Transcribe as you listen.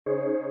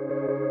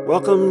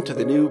Welcome to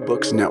the New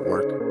Books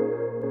Network.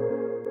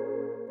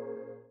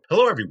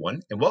 Hello,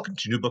 everyone, and welcome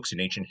to New Books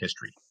in Ancient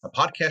History, a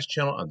podcast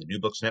channel on the New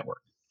Books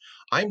Network.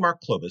 I'm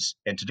Mark Clovis,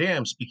 and today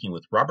I'm speaking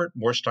with Robert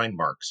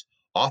Morstein-Marx,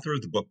 author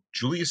of the book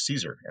Julius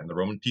Caesar and the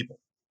Roman People.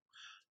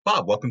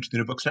 Bob, welcome to the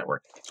New Books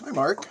Network. Hi,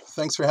 Mark.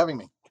 Thanks for having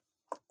me.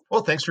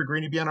 Well, thanks for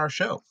agreeing to be on our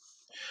show.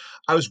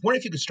 I was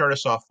wondering if you could start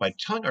us off by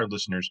telling our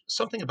listeners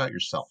something about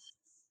yourself.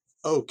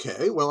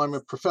 Okay, well, I'm a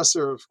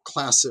professor of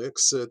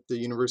classics at the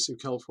University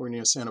of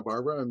California, Santa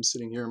Barbara. I'm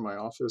sitting here in my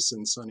office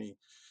in sunny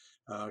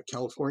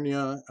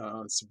California.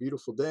 It's a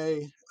beautiful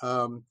day.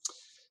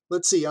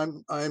 Let's see,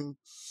 I'm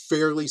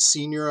fairly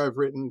senior. I've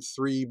written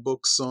 3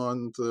 books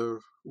on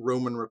the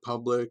Roman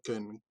Republic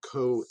and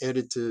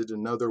co-edited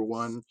another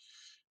one.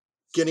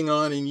 Getting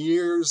on in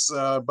years,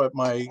 but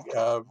my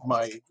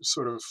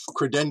sort of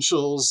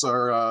credentials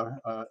are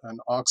an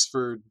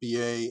Oxford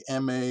BA,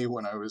 MA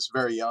when I was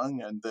very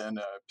young, and then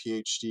a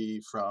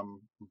PhD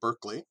from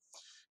Berkeley.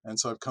 And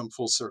so I've come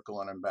full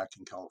circle, and I'm back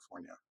in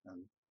California,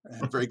 and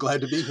I'm very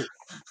glad to be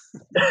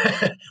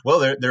here. Well,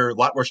 there are a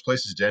lot worse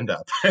places to end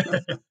up.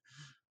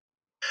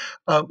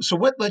 So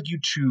what led you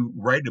to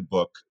write a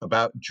book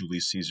about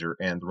Julius Caesar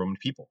and the Roman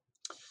people?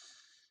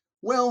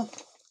 Well,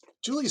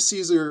 Julius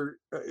Caesar,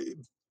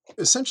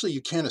 essentially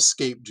you can't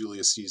escape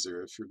Julius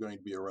Caesar if you're going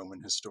to be a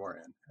Roman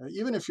historian.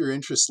 Even if your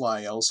interests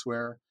lie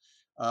elsewhere,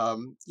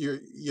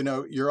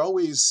 you're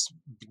always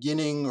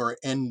beginning or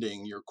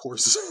ending your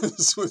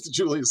courses with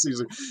Julius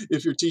Caesar.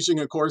 If you're teaching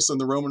a course on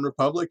the Roman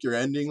Republic, you're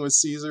ending with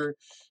Caesar.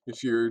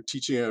 If you're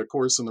teaching a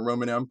course on the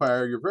Roman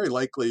Empire, you're very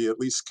likely at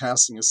least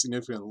casting a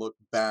significant look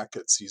back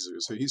at Caesar.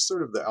 So he's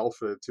sort of the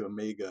alpha to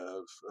omega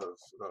of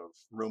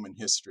Roman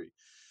history.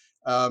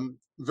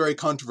 Very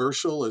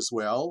controversial as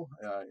well,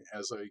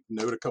 as I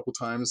note a couple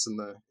times in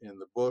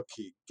the book.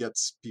 He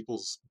gets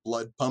people's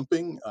blood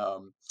pumping,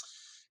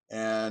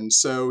 and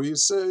so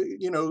he's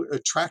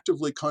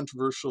attractively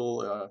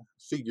controversial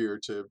figure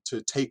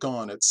to take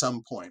on at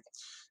some point.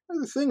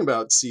 The thing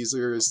about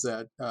Caesar is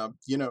that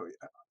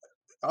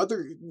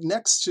other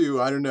next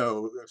to I don't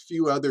know a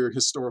few other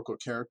historical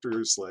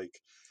characters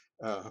like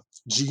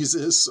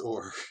Jesus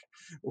or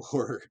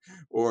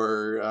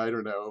I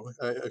don't know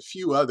a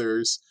few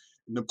others,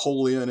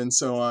 Napoleon and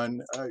so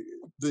on.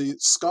 The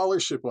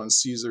scholarship on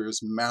Caesar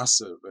is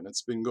massive, and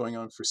it's been going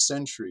on for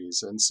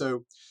centuries. And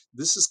so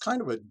this is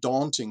kind of a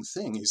daunting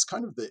thing. He's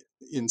kind of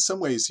in some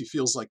ways, he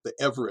feels like the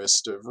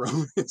Everest of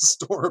Roman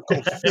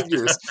historical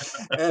figures.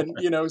 And,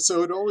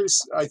 so it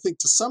always, I think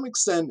to some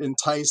extent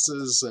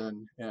entices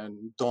and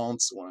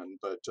daunts one.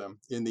 But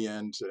in the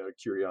end,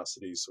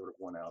 curiosity sort of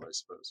won out, I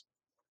suppose.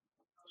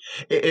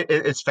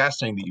 It's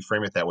fascinating that you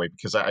frame it that way,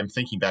 because I'm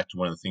thinking back to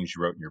one of the things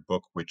you wrote in your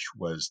book, which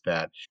was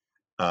that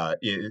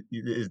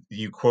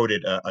you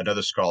quoted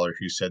another scholar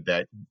who said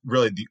that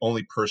really the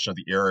only person of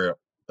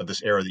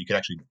this era that you could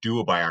actually do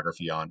a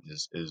biography on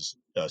is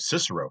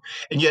Cicero.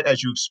 And yet,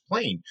 as you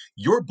explained,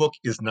 your book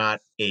is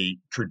not a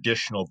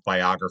traditional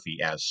biography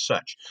as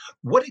such.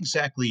 What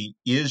exactly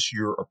is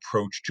your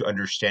approach to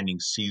understanding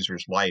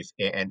Caesar's life,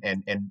 and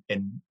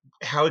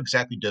how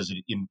exactly does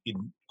it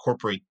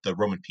incorporate the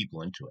Roman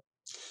people into it?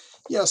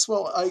 Yes,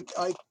 well,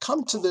 I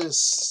come to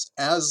this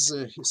as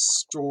a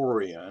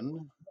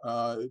historian,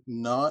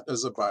 not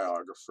as a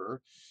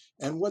biographer.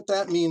 And what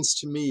that means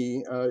to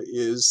me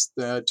is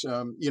that,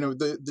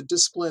 the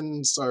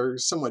disciplines are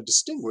somewhat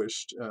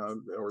distinguished,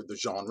 or the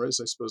genres,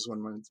 I suppose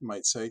one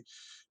might say.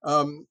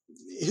 Um,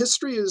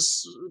 History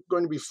is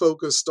going to be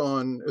focused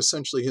on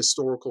essentially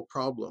historical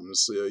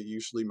problems,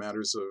 usually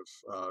matters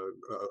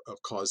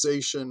of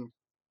causation,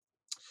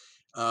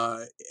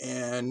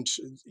 and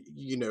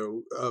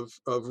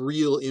of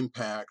real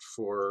impact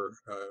for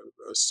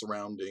a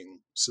surrounding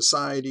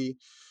society.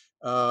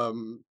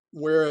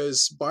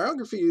 Whereas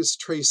biography is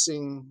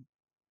tracing,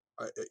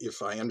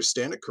 if I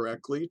understand it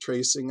correctly,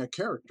 tracing a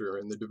character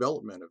and the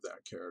development of that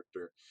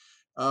character.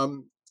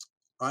 Um,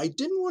 I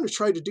didn't want to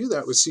try to do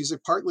that with Caesar,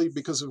 partly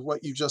because of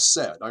what you just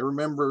said. I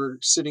remember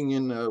sitting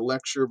in a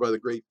lecture by the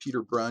great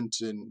Peter Brunt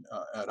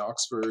at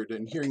Oxford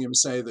and hearing him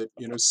say that,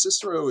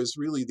 Cicero is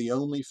really the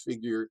only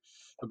figure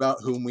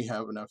about whom we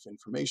have enough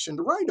information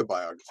to write a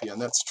biography.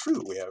 And that's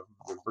true. We have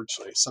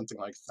virtually something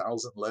like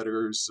 1,000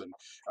 letters, and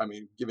I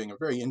mean, giving a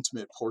very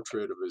intimate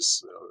portrait of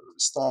his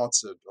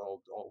thoughts at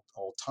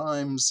all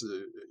times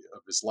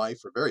of his life,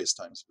 or various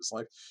times of his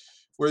life.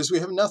 Whereas we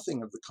have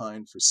nothing of the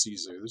kind for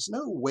Caesar. There's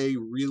no way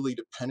really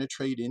to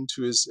penetrate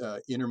into his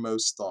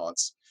innermost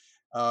thoughts.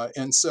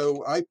 And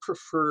so I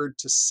preferred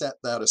to set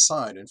that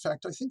aside. In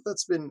fact, I think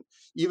that's been,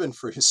 even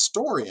for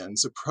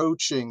historians,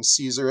 approaching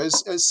Caesar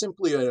as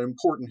simply an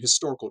important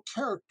historical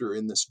character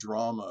in this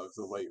drama of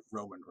the late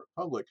Roman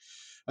Republic.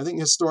 I think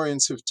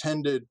historians have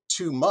tended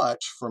too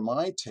much, for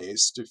my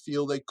taste, to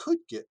feel they could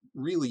get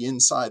really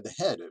inside the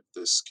head of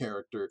this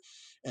character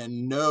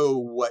and know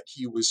what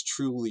he was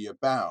truly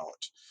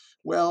about.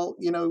 Well,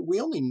 we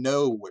only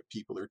know what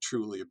people are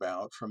truly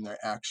about from their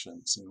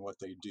actions and what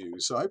they do.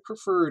 So I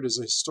preferred as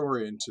a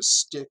historian to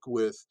stick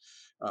with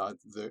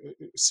the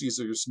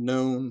Caesar's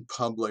known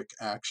public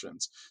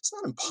actions. It's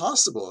not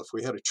impossible if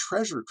we had a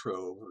treasure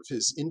trove of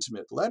his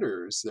intimate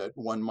letters that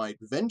one might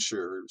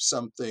venture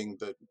something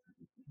that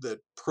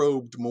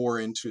probed more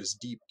into his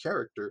deep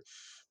character,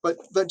 but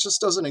that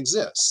just doesn't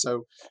exist.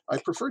 So I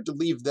preferred to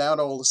leave that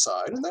all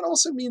aside, and that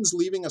also means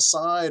leaving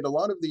aside a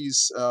lot of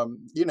these,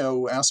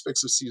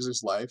 aspects of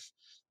Caesar's life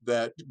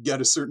that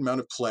get a certain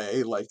amount of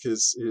play, like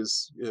his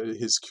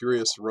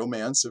curious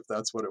romance, if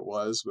that's what it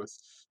was, with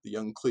the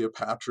young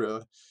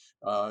Cleopatra.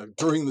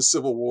 During the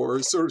Civil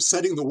War, sort of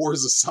setting the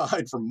wars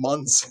aside for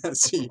months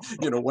as he,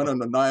 went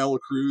on a Nile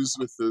cruise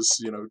with this,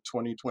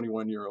 20,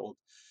 21-year-old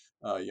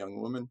young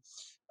woman.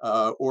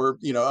 Or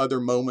other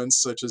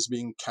moments such as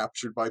being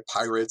captured by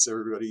pirates.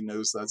 Everybody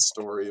knows that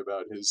story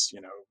about his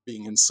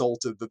being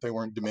insulted that they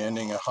weren't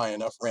demanding a high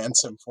enough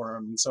ransom for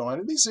him and so on.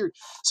 And these are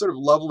sort of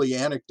lovely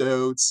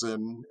anecdotes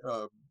and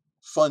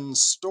fun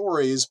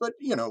stories, but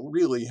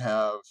really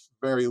have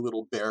very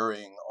little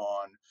bearing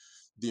on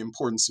the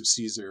importance of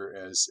Caesar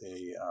as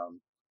a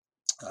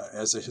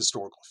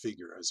historical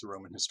figure, as a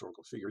Roman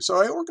historical figure. So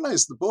I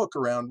organized the book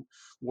around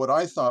what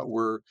I thought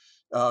were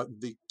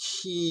the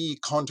key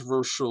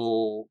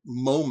controversial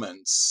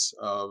moments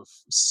of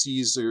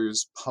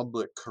Caesar's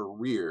public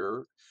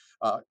career.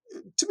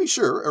 To be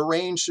sure,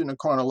 arranged in a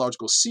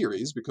chronological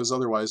series, because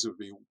otherwise it would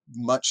be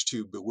much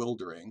too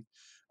bewildering.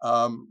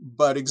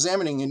 But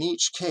examining in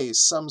each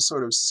case some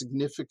sort of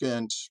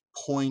significant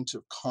point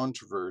of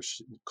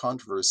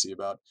controversy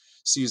about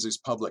Caesar's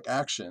public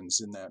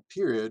actions in that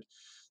period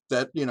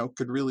that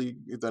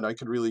I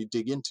could really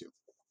dig into.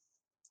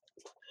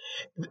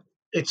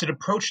 It's an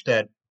approach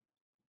that,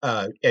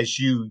 as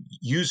you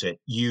use it,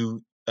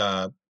 you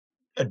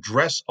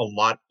address a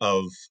lot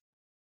of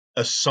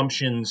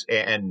assumptions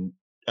and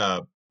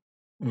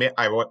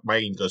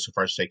might even go so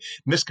far as to say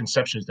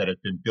misconceptions that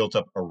have been built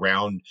up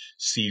around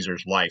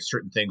Caesar's life.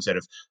 Certain things that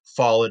have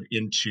fallen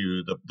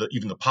into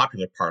even the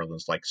popular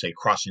parlance, like say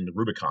crossing the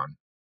Rubicon.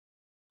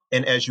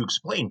 And as you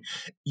explain,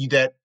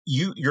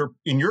 you're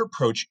in your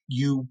approach,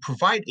 you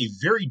provide a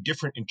very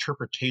different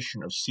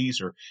interpretation of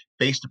Caesar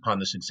based upon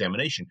this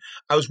examination.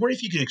 I was wondering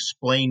if you could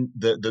explain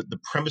the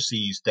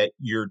premises that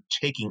you're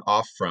taking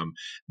off from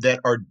that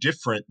are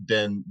different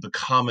than the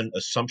common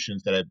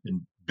assumptions that have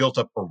been built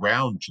up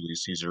around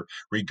Julius Caesar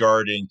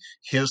regarding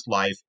his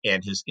life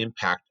and his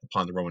impact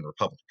upon the Roman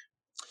Republic.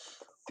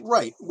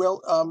 Right.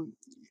 Well,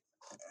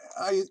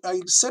 I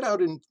set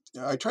out in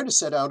I try to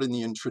set out in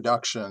the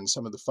introduction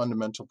some of the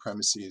fundamental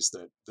premises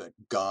that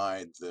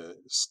guide the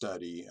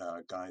study,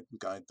 guide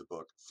the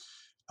book.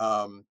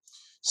 Um,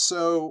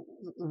 so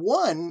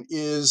one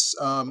is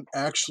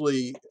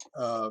actually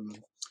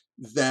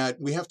that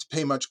we have to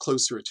pay much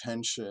closer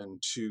attention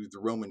to the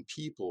Roman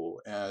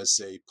people as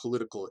a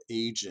political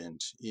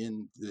agent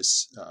in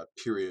this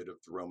period of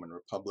the Roman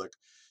Republic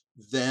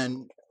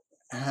than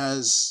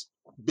has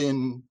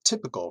been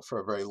typical for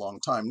a very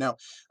long time. Now,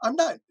 I'm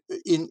not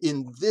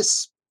in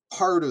this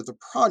part of the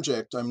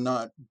project, I'm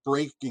not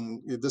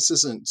breaking, this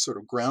isn't sort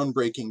of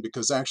groundbreaking,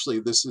 because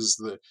actually this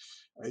is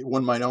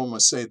one might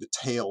almost say, the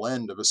tail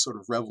end of a sort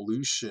of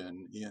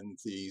revolution in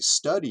the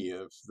study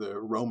of the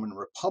Roman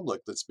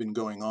Republic that's been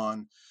going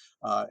on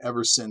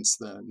ever since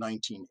the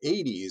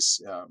 1980s,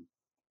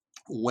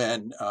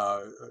 when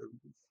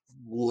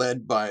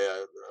led by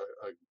a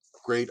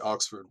great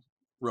Oxford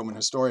Roman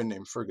historian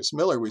named Fergus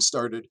Miller, we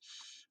started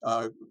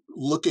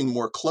looking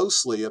more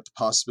closely at the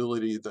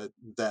possibility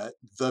that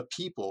the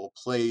people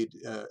played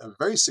a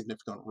very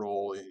significant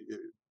role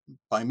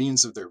by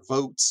means of their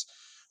votes.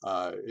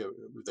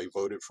 They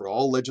voted for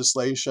all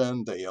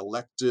legislation. They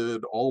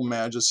elected all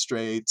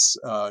magistrates.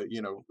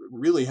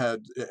 Really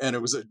had, and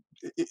it was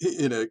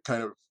in a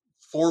kind of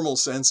formal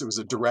sense, it was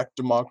a direct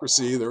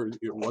democracy.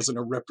 It wasn't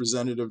a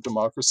representative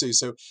democracy.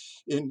 So,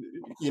 in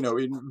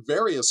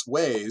various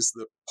ways,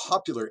 the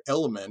popular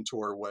element,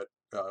 or what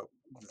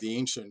the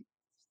ancient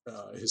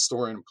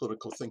historian and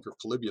political thinker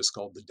Polybius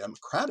called the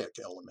democratic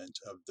element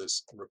of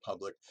this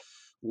republic,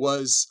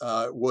 was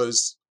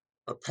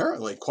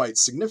apparently quite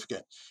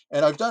significant.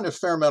 And I've done a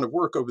fair amount of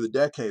work over the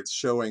decades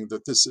showing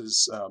that this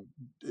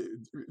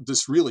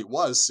really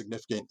was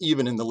significant,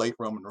 even in the late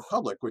Roman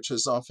Republic, which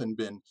has often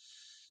been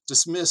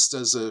dismissed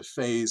as a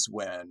phase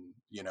when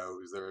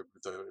the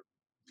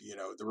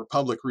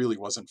republic really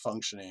wasn't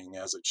functioning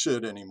as it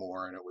should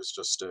anymore, and it was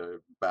just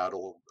a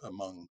battle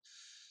among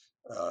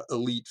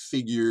elite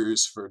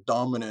figures for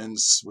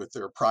dominance with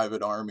their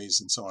private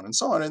armies and so on and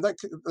so on. And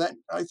that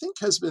I think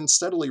has been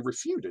steadily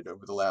refuted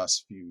over the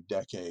last few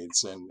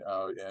decades, and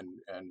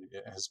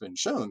it has been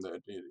shown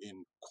that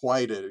in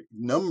quite a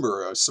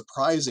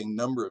surprising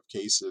number of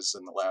cases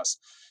in the last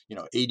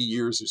 80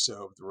 years or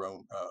so of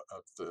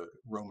the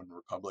Roman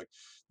Republic,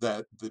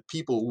 that the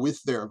people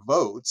with their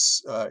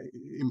votes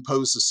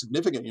imposed a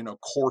significant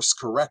course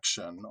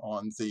correction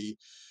on the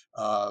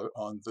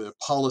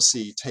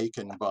policy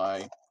taken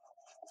by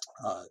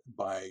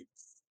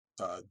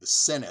the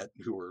Senate,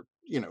 who were,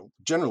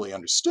 generally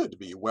understood to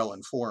be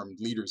well-informed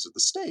leaders of the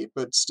state,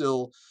 but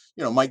still,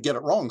 might get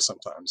it wrong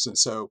sometimes. And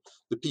so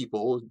the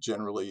people,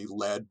 generally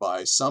led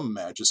by some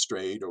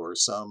magistrate or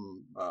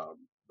some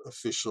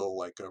official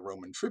like a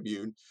Roman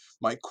tribune,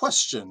 might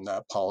question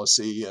that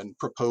policy and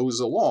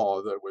propose a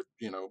law that would,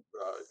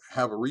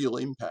 have a real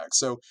impact.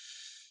 So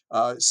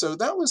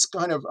that was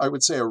kind of, I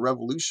would say, a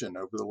revolution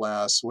over the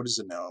last, what is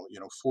it now,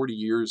 40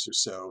 years or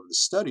so of the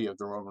study of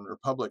the Roman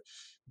Republic.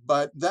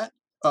 But that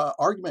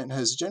argument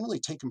has generally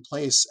taken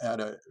place at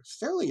a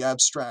fairly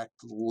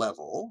abstract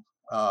level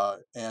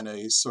and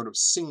a sort of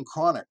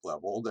synchronic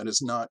level that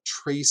is not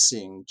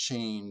tracing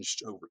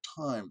changed over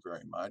time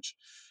very much.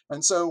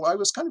 And so I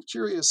was kind of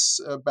curious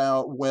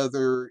about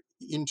whether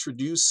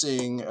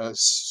introducing a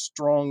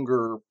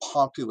stronger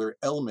popular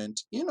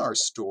element in our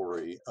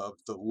story of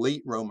the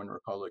late Roman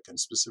Republic and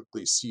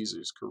specifically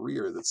Caesar's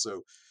career that's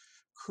so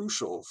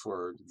crucial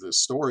for the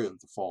story of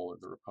the fall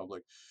of the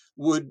Republic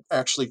would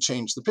actually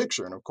change the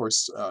picture. And of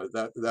course,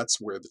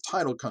 that's where the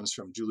title comes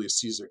from, Julius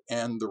Caesar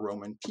and the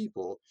Roman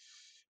People,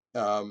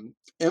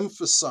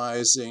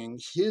 emphasizing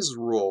his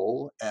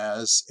role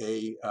as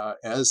a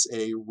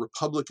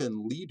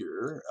Republican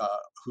leader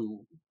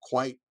who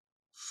quite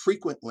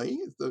frequently,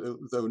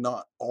 though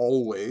not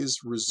always,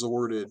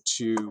 resorted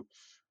to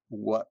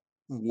what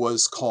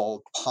was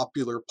called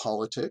popular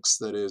politics,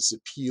 that is,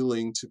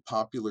 appealing to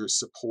popular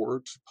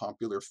support,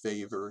 popular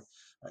favor,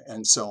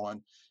 and so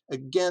on,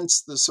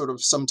 against the sort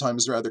of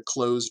sometimes rather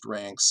closed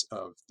ranks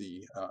of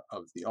the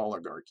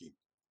oligarchy.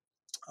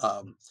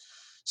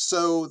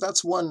 So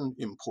that's one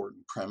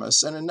important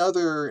premise, and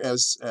another,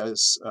 as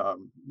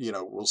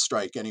will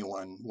strike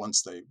anyone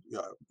once they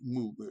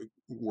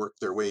work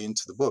their way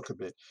into the book a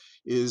bit,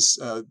 is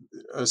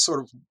a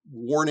sort of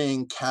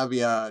warning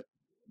caveat,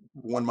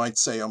 one might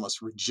say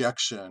almost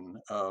rejection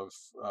of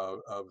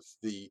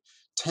the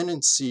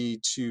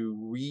tendency to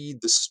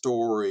read the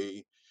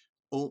story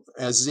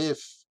as if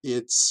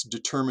it's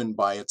determined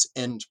by its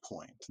end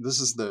point. This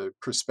is the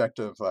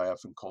perspective I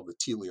often call the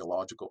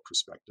teleological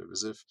perspective,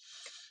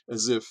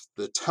 as if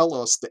the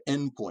telos, the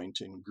end point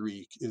in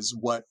Greek, is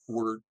what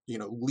we're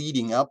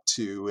leading up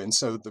to, and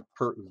so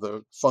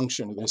the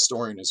function of the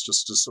historian is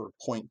just to sort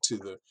of point to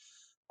the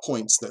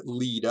points that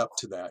lead up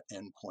to that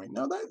end point.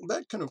 Now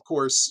that can of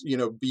course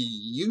be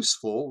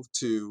useful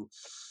to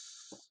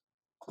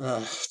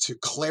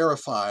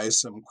clarify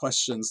some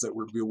questions that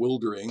were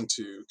bewildering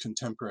to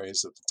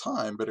contemporaries at the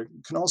time, but it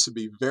can also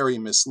be very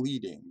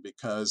misleading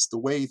because the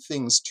way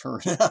things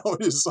turn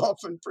out is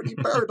often pretty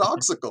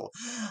paradoxical.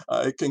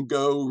 It can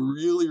go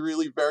really,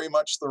 really very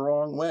much the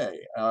wrong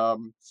way,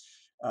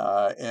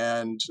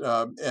 and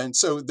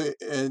so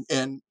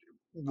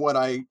what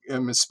I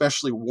am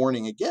especially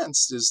warning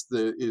against is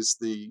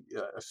the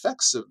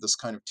effects of this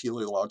kind of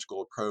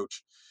teleological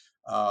approach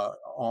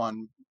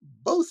on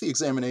both the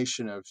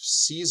examination of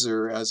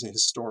Caesar as a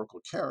historical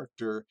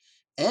character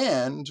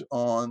and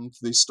on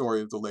the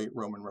story of the late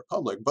Roman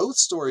Republic. Both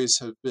stories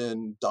have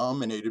been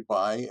dominated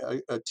by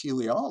a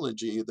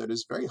teleology that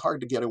is very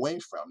hard to get away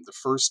from. The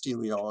first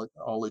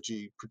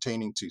teleology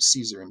pertaining to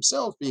Caesar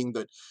himself being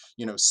that,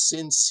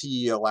 since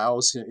he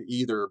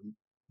either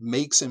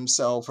makes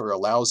himself or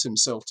allows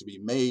himself to be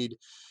made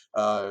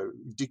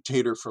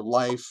dictator for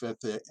life at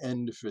the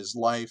end of his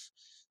life,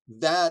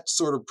 that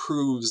sort of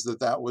proves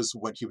that was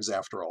what he was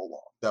after all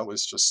along. That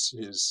was just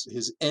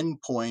his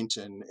end point,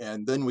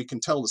 and then we can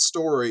tell the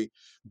story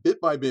bit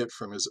by bit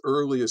from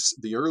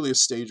the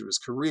earliest stage of his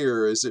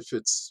career, as if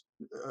it's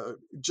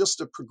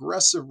just a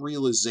progressive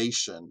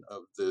realization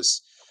of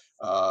this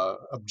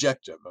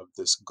objective, of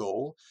this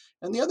goal.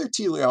 And the other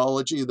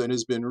teleology that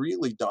has been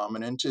really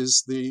dominant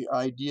is the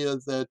idea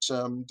that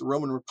the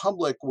Roman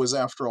Republic was,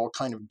 after all,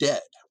 kind of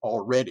dead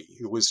already.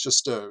 It was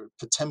just a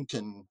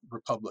Potemkin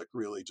republic,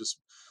 really, just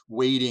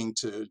waiting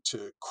to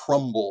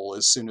crumble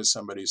as soon as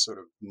somebody sort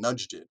of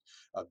nudged it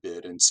a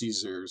bit. And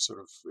Caesar sort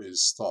of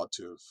is thought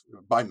to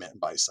have,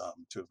 by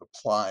some, to have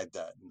applied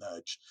that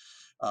nudge.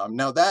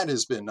 Now that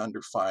has been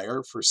under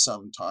fire for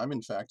some time.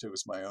 In fact, it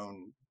was my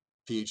own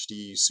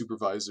PhD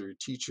supervisor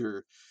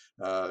teacher,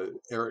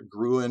 Eric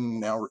Gruen,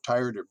 now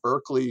retired at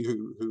Berkeley,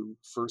 who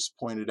first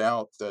pointed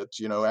out that,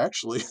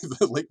 actually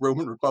the late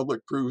Roman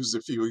Republic proves,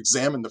 if you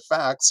examine the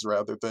facts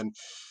rather than,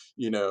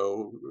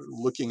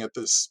 looking at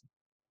this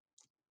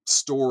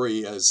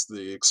story as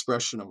the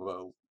expression of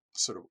a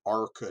sort of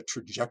arc, a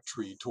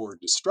trajectory toward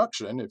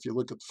destruction, if you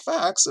look at the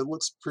facts, it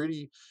looks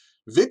pretty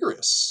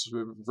vigorous,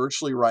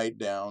 virtually right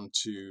down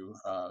to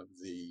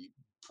the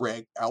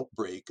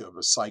outbreak of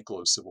a cycle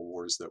of civil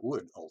wars that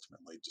would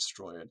ultimately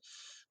destroy it.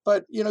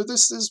 But,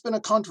 this has been a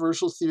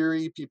controversial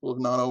theory. People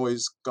have not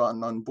always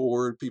gotten on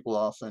board. People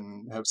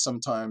often have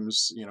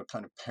sometimes,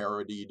 kind of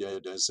parodied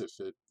it as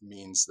if it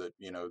means that,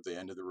 the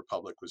end of the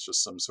Republic was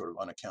just some sort of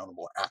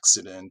unaccountable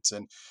accident.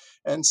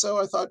 And so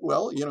I thought,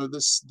 well,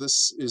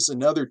 this is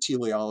another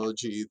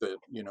teleology that,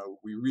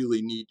 we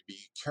really need to be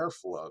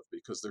careful of,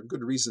 because there are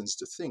good reasons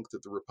to think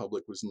that the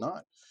Republic was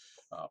not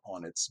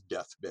on its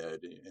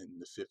deathbed in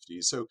the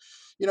 50s. So,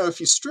 if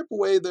you strip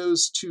away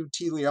those two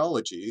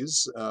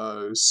teleologies,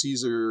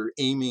 Caesar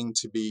aiming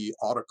to be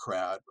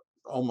autocrat,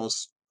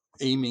 almost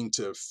aiming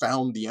to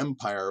found the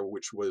empire,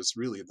 which was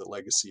really the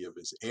legacy of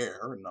his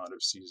heir, not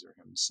of Caesar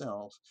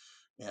himself,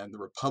 and the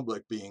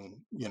Republic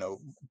being,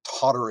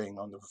 tottering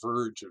on the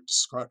verge of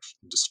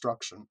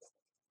destruction.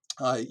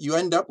 You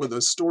end up with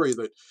a story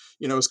that,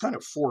 is kind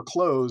of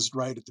foreclosed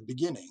right at the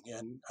beginning.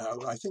 And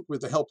I think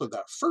with the help of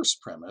that first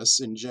premise,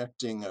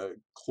 injecting a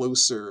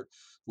closer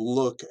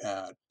look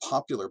at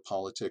popular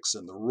politics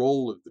and the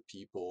role of the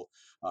people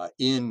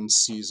in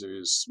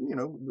Caesar's,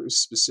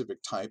 specific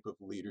type of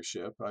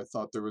leadership, I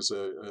thought there was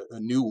a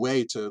new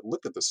way to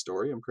look at the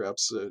story, and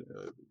perhaps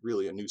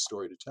really a new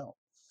story to tell.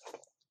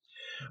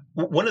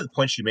 One of the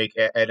points you make,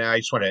 and I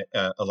just want to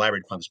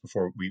elaborate upon this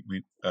before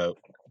we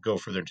go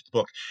further into the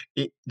book,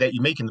 that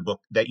you make in the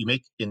book, that you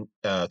make in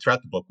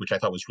throughout the book, which I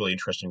thought was really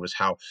interesting, was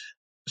how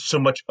so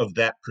much of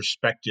that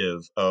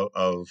perspective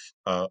of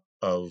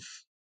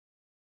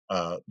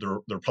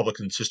the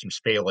Republican system's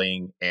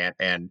failing,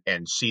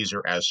 and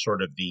Caesar as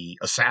sort of the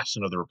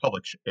assassin of the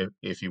Republic,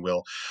 if you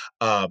will,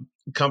 uh,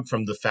 come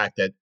from the fact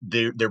that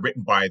they're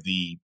written by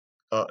the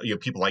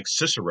people like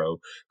Cicero,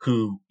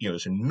 who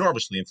is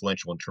enormously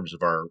influential in terms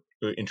of our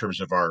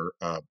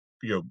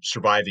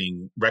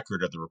surviving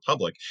record of the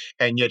Republic,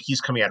 and yet he's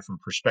coming at it from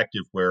a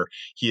perspective where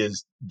he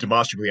is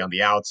demonstrably on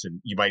the outs,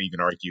 and you might even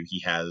argue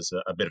he has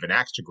a bit of an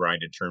axe to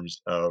grind in terms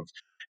of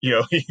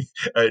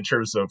in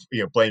terms of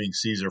blaming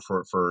Caesar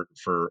or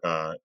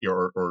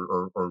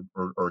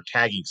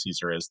tagging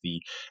Caesar as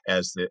the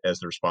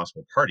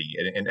responsible party,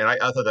 and I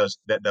thought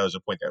that was a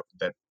point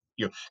that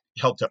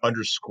helped to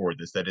underscore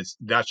this, that it's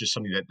not just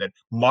something that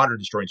modern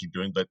historians are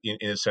doing, but in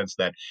a sense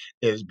that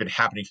it has been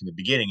happening from the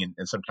beginning,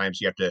 and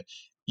sometimes you have to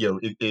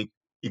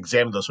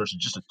examine those sources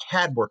just a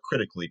tad more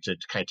critically to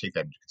kind of take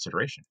that into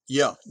consideration.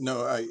 Yeah,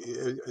 no,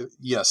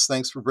 yes,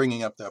 thanks for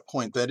bringing up that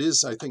point. That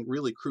is, I think,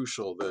 really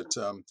crucial, that,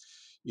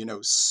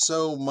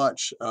 so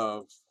much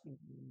of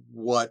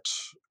what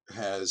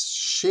has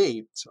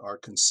shaped our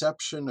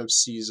conception of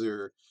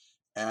Caesar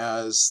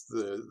as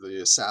the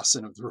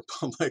assassin of the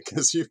Republic,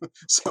 as you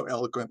so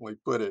eloquently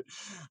put it,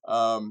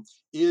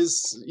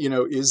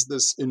 is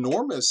this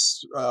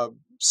enormous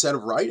set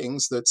of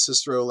writings that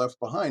Cicero left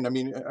behind. I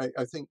mean,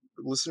 I think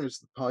listeners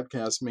to the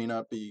podcast may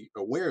not be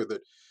aware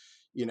that,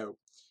 you know,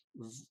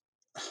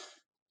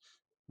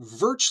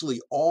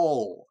 virtually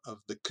all of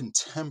the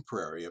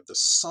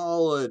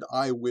solid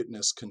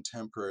eyewitness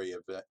contemporary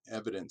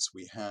evidence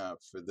we have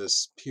for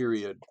this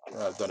period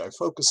that I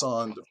focus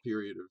on, the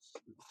period of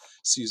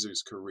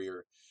Caesar's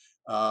career,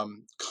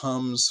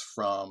 comes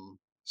from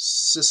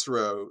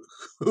Cicero,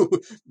 who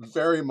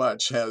very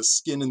much has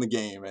skin in the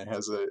game and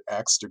has an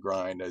axe to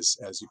grind, as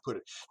you put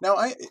it. Now,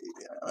 I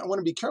want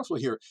to be careful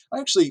here.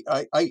 I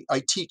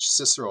teach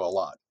Cicero a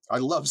lot. I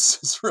love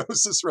Cicero.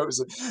 Cicero is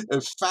a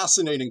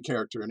fascinating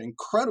character, an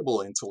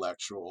incredible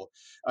intellectual.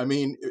 I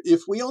mean,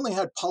 if we only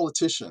had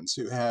politicians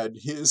who had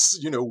his,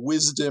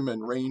 wisdom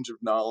and range of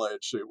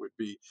knowledge, it would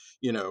be,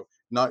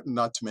 not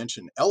to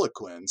mention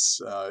eloquence,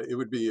 it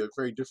would be a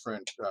very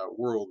different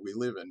world we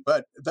live in.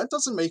 But that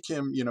doesn't make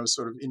him,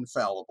 sort of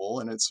infallible,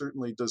 and it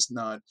certainly does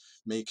not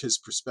make his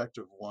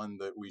perspective one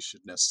that we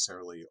should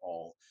necessarily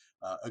all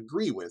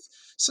agree with.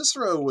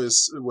 Cicero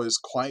was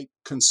quite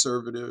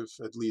conservative,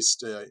 at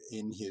least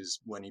in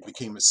his when he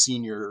became a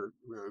senior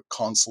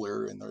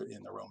consular in the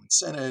Roman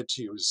Senate.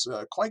 He was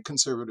quite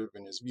conservative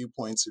in his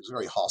viewpoints. He was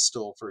very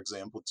hostile, for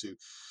example, to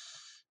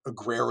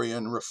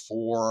agrarian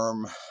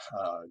reform,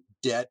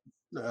 debt,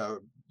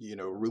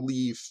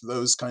 relief,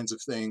 those kinds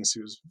of things.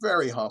 He was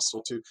very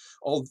hostile to.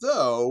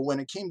 Although, when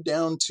it came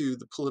down to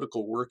the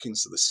political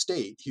workings of the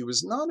state, he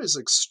was not as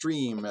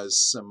extreme as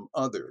some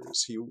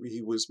others.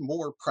 He was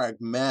more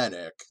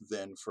pragmatic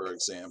than, for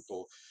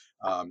example,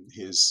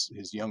 his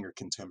younger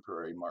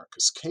contemporary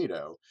Marcus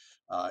Cato,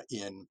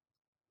 in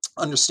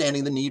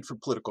understanding the need for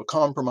political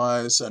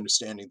compromise,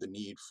 understanding the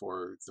need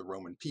for the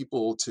Roman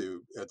people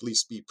to at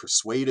least be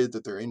persuaded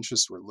that their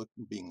interests were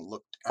being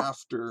looked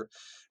after,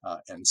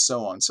 and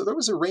so on. So there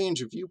was a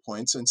range of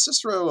viewpoints, and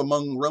Cicero,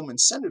 among Roman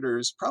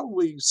senators,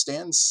 probably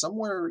stood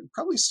somewhere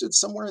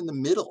in the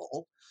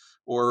middle,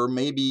 or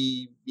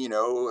maybe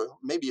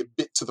maybe a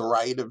bit to the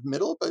right of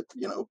middle, but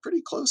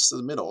pretty close to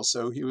the middle.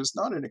 So he was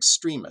not an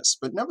extremist,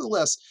 but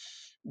nevertheless,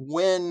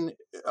 when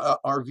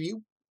our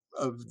view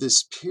of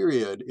this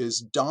period is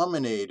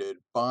dominated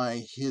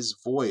by his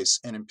voice,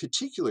 and in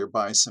particular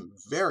by some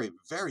very,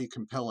 very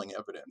compelling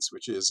evidence,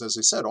 which is, as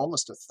I said,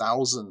 almost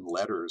 1,000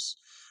 letters,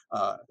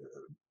 uh,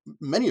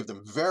 many of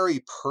them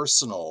very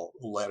personal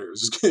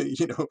letters,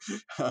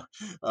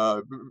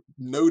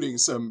 noting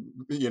some,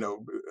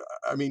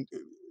 I mean,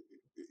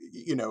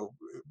 you know,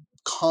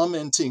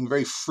 commenting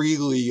very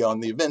freely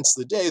on the events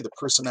of the day, the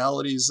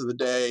personalities of the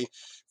day,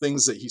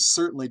 things that he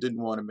certainly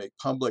didn't want to make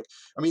public.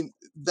 I mean,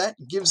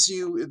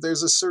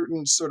 there's a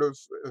certain sort of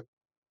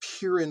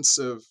appearance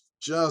of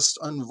just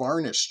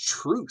unvarnished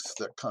truth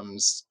that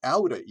comes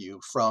out at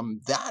you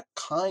from that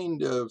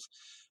kind of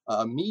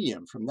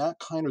medium, from that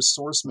kind of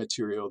source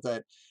material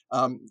that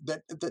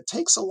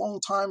takes a long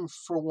time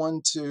for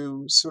one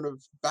to sort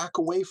of back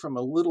away from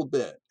a little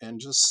bit and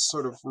just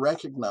sort of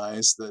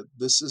recognize that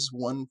this is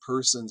one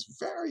person's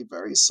very,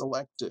 very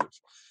selective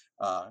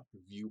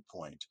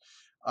viewpoint.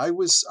 I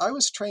was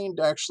trained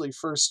actually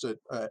first at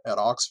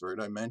Oxford.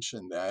 I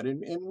mentioned that,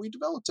 and we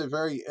developed a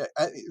very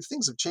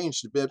things have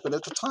changed a bit, but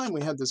at the time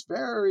we had this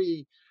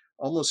very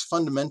almost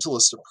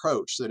fundamentalist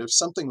approach that if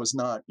something was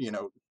not,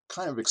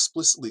 kind of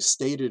explicitly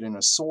stated in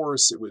a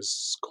source, it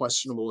was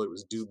questionable, it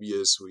was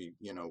dubious, we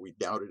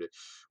doubted it.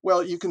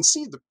 Well, you can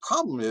see the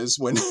problem is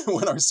when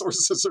when our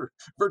sources are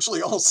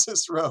virtually all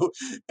Cicero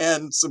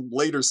and some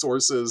later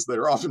sources that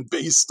are often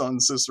based on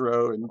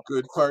Cicero in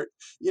good part,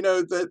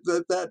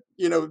 that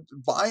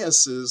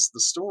biases the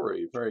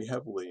story very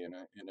heavily in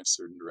a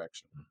certain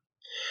direction.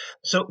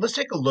 So let's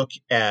take a look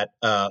at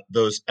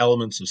those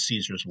elements of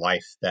Caesar's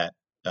life that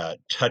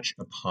touch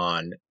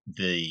upon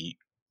the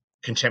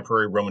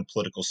contemporary Roman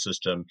political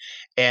system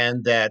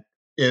and that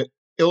i-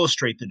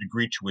 illustrate the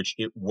degree to which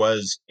it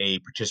was a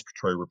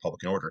participatory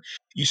Republican order.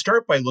 You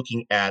start by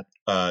looking at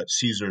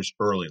Caesar's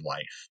early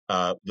life.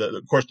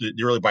 Of course, the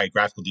early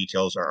biographical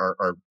details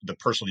are the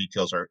personal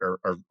details are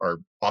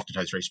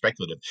oftentimes very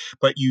speculative,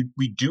 but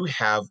we do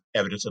have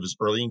evidence of his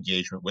early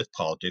engagement with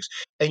politics,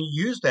 and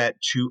you use that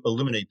to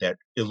illuminate that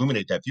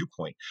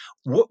viewpoint.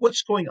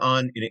 What's going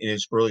on in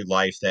his early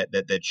life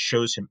that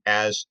shows him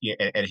as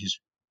and his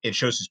it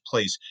shows his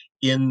place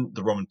in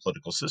the Roman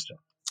political system.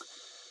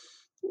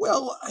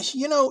 Well,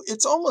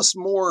 it's almost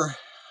more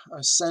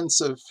a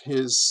sense of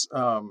his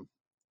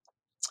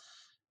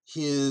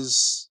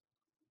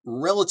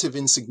relative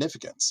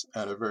insignificance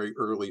at a very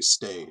early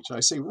stage.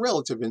 I say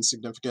relative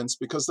insignificance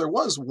because there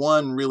was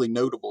one really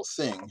notable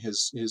thing: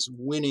 his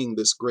winning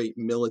this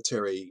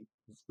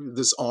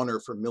honor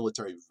for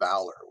military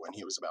valor when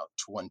he was about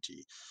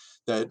 20.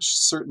 That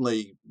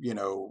certainly,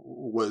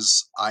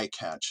 was eye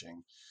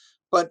catching.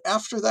 But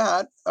after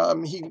that,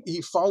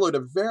 he followed a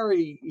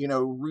very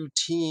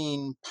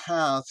routine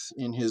path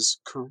in his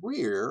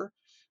career.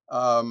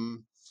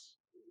 Um,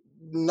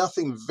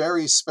 Nothing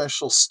very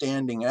special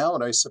standing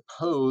out, I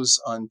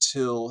suppose,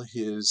 until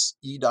his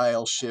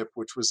aedileship,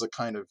 which was a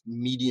kind of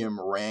medium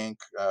rank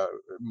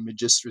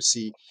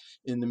magistracy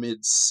in the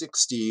mid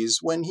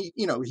 60s, when he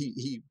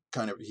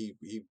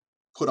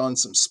put on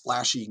some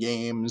splashy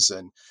games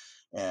and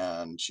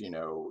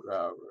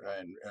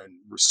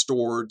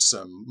restored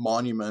some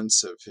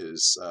monuments of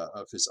his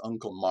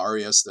uncle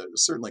Marius that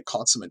certainly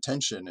caught some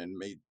attention and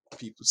made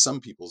some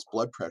people's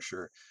blood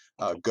pressure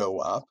go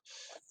up.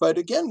 But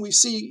again, we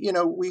see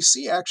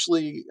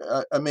actually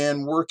a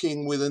man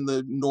working within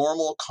the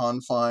normal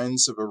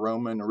confines of a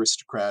Roman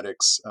aristocratic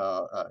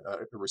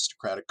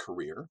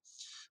career.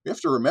 We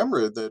have to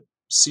remember that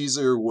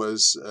Caesar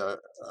was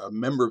a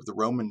member of the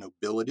Roman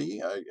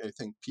nobility. I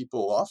think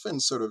people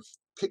often sort of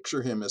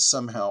picture him as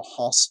somehow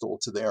hostile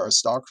to the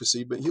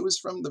aristocracy, but he was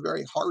from the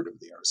very heart of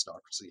the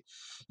aristocracy.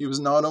 He was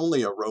not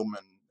only a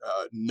Roman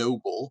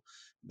noble,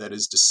 that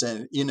is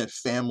descended in a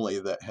family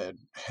that had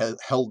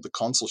held the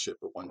consulship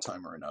at one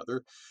time or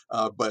another,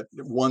 but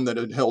one that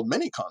had held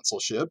many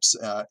consulships,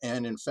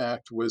 and in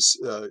fact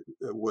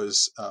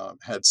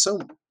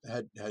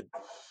had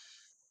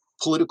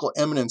political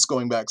eminence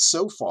going back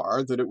so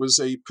far that it was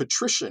a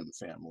patrician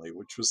family,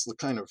 which was the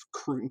kind of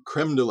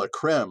creme de la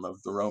creme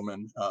of the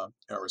Roman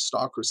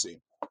aristocracy.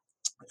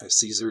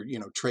 Caesar,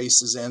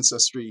 traces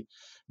ancestry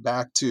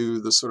back to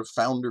the sort of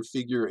founder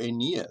figure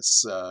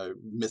Aeneas,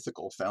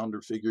 mythical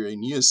founder figure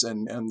Aeneas,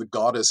 and the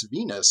goddess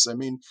Venus. I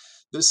mean,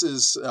 this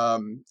is a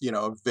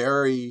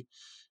very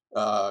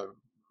uh,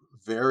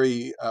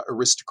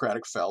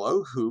 aristocratic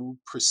fellow who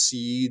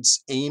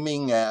proceeds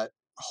aiming at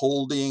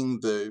holding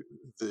the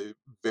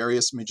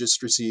various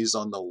magistracies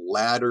on the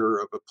ladder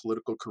of a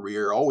political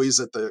career, always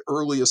at the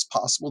earliest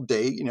possible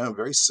date,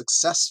 very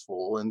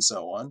successful and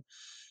so on,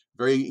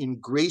 very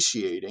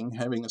ingratiating,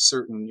 having a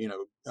certain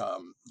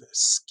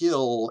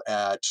skill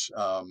at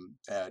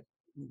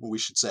we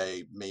should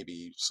say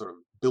maybe sort of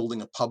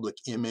building a public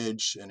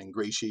image and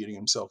ingratiating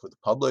himself with the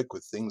public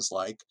with things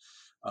like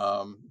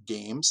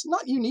games,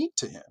 not unique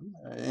to him.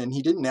 And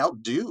he didn't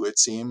outdo, it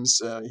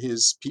seems,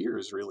 his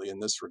peers really in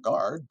this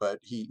regard, but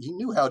he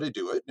knew how to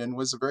do it and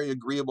was a very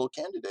agreeable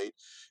candidate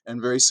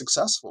and very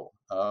successful.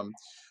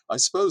 I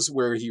suppose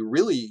where he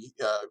really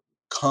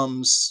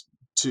comes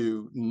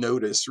to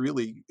notice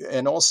really,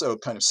 and also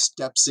kind of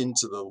steps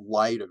into the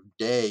light of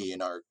day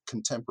in our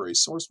contemporary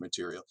source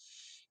material,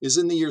 is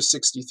in the year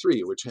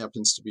 63, which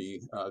happens to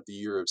be the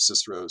year of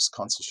Cicero's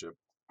consulship,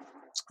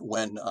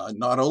 when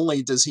not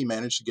only does he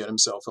manage to get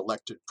himself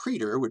elected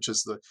praetor, which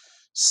is the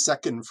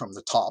second from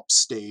the top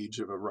stage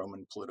of a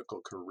Roman political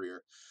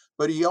career,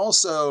 but he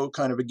also,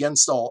 kind of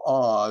against all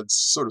odds,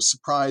 sort of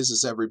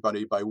surprises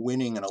everybody by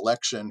winning an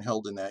election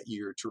held in that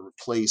year to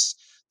replace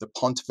the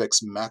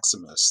Pontifex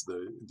Maximus,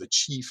 the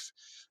chief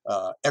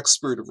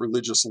expert of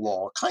religious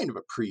law, kind of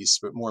a priest,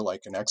 but more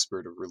like an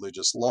expert of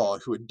religious law,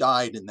 who had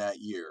died in that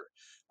year.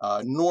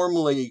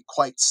 Normally,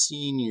 quite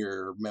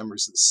senior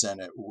members of the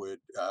Senate would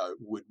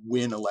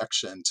win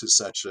election to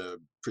such a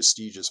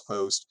prestigious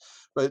post.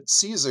 But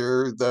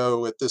Caesar,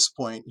 though at this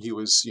point he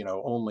was,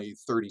 only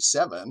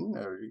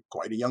 37,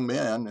 quite a young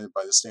man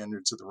by the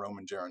standards of the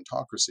Roman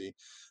gerontocracy,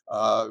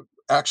 uh,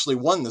 actually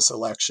won this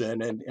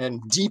election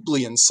and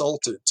deeply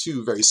insulted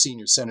two very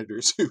senior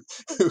senators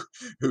who,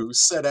 who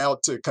set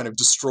out to kind of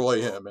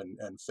destroy him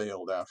and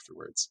failed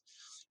afterwards.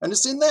 And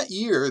it's in that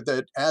year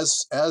that,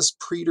 as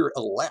praetor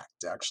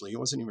elect, actually, he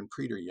wasn't even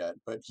praetor yet,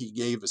 but he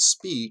gave a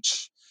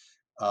speech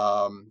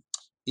um,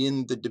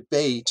 in the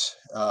debate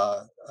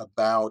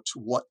about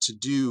what to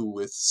do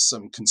with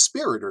some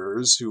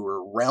conspirators who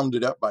were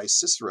rounded up by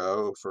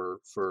Cicero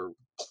for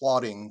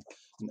plotting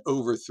an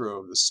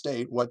overthrow of the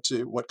state. What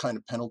kind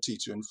of penalty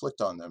to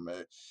inflict on them?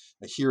 A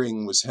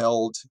hearing was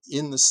held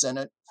in the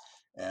Senate,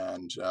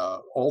 and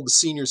all the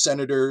senior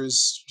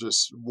senators,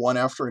 just one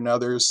after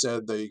another,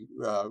 said they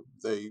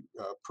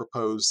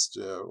proposed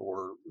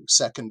or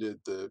seconded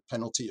the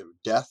penalty of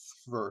death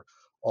for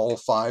all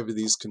five of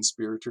these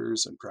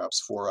conspirators and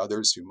perhaps four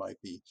others who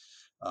might be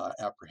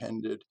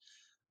apprehended.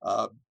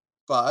 Uh,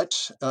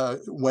 but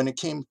when it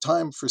came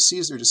time for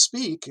Caesar to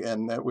speak,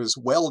 and that was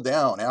well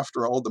down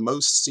after all the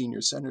most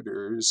senior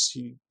senators,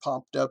 he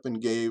popped up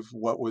and gave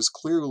what was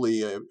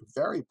clearly a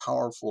very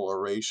powerful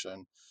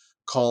oration,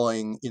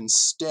 calling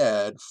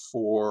instead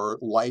for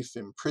life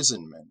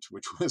imprisonment,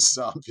 which was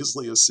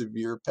obviously a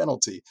severe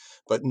penalty,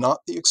 but not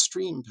the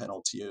extreme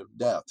penalty of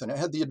death. And it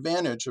had the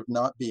advantage of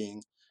not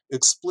being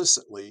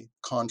explicitly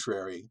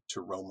contrary to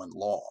Roman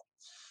law.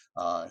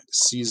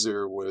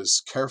 Caesar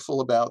was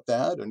careful about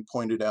that and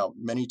pointed out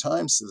many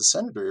times to the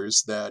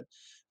senators that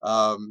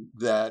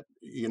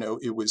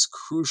it was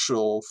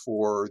crucial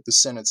for the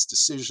Senate's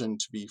decision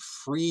to be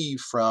free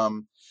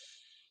from,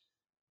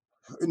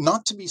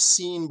 not to be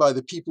seen by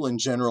the people in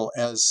general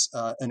as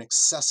an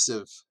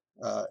excessive,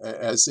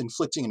 as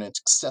inflicting an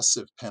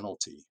excessive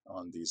penalty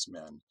on these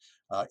men.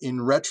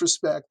 In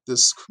retrospect,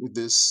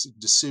 this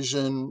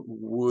decision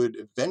would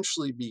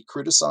eventually be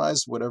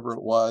criticized, whatever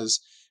it was,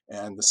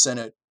 and the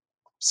Senate,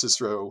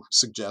 Cicero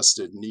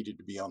suggested, needed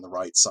to be on the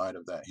right side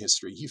of that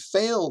history. He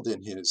failed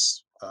in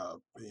his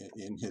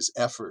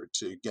effort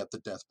to get the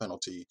death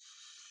penalty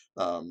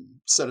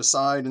set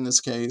aside. In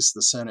this case,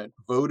 the Senate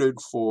voted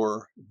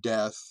for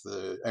death.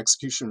 The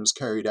execution was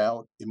carried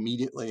out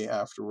immediately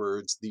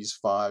afterwards, these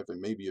five and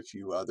maybe a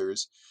few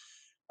others.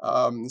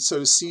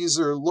 So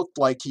Caesar looked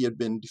like he had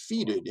been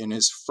defeated in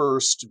his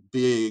first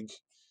big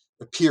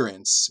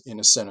appearance in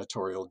a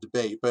senatorial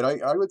debate. But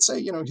I would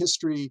say,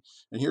 history,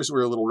 and here's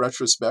where a little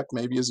retrospect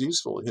maybe is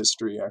useful,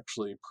 history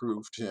actually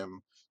proved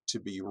him to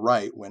be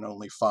right when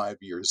only 5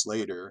 years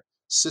later,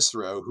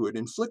 Cicero, who had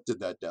inflicted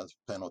that death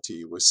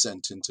penalty, was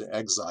sent into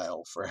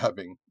exile for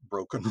having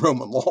broken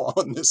Roman law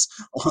on this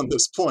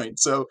point.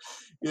 So,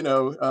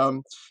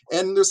 and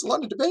there's a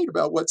lot of debate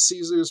about what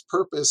Caesar's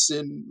purpose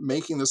in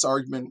making this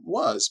argument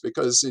was,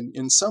 because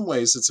in some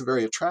ways it's a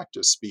very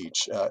attractive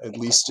speech, at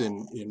least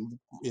in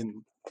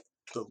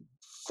the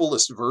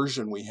fullest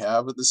version we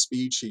have of the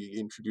speech. He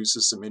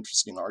introduces some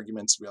interesting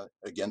arguments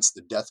against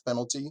the death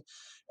penalty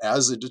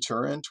as a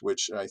deterrent,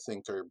 which I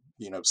think are,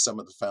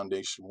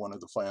 one of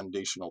the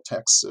foundational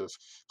texts of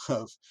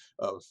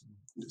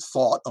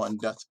thought on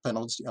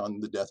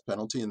the death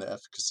penalty and the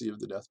efficacy of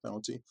the death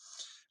penalty.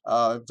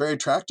 Very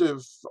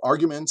attractive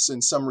arguments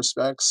in some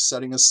respects,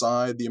 setting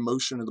aside the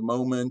emotion of the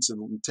moment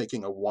and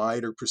taking a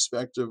wider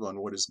perspective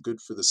on what is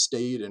good for the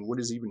state and what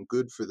is even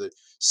good for the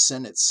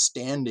Senate's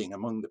standing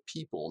among the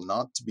people,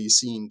 not to be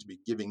seen to be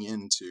giving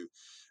in to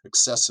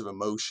excessive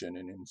emotion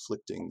and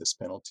inflicting this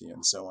penalty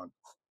and so on.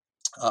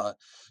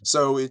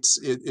 So it's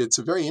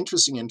a very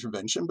interesting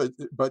intervention,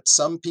 but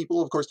some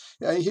people, of course,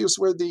 here's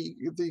where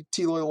the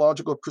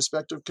teleological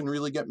perspective can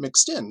really get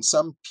mixed in.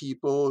 Some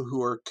people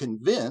who are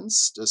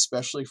convinced,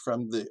 especially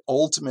from the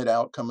ultimate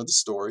outcome of the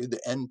story,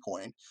 the end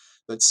point,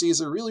 that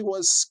Caesar really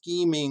was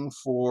scheming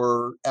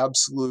for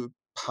absolute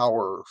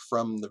power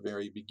from the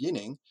very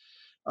beginning,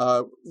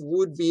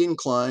 would be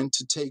inclined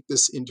to take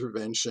this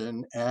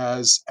intervention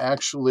as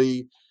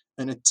actually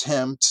an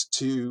attempt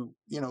to,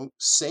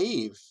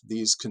 save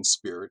these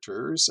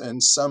conspirators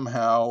and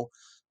somehow,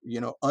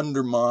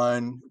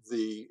 undermine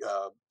the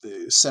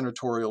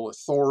senatorial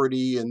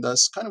authority and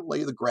thus kind of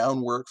lay the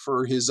groundwork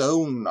for his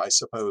own, I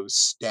suppose,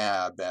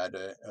 stab at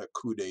a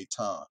coup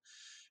d'état.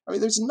 I mean,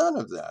 there's none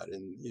of that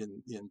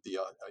in the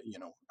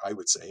I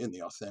would say in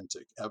the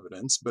authentic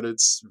evidence, but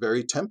it's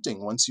very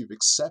tempting once you've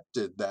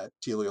accepted that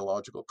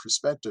teleological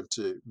perspective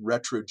to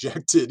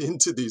retroject it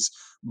into these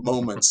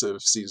moments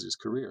of Caesar's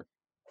career.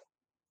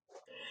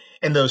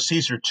 And though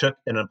Caesar took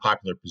an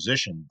unpopular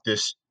position,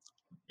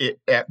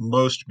 it at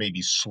most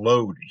maybe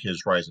slowed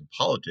his rise in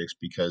politics,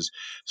 because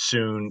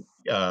soon,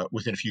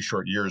 within a few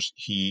short years,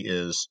 he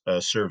is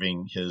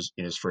serving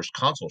in his first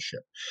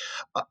consulship.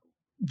 Uh,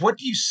 what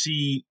do you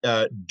see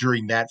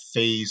during that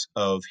phase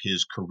of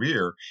his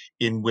career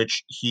in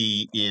which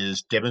he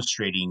is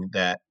demonstrating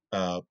that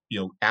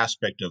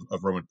aspect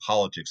of Roman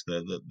politics,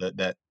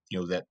 that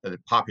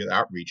popular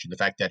outreach, and the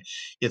fact that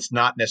it's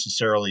not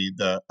necessarily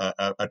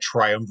a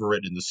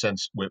triumvirate in the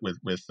sense with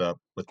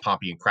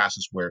Pompey and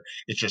Crassus, where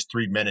it's just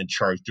three men in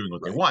charge doing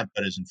what they Right. want,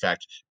 but is in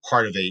fact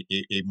part of a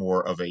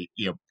more of a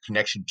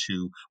connection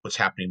to what's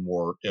happening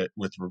more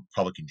with the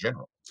Republic in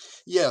general.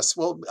 Yes.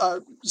 Well,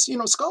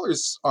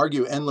 scholars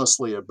argue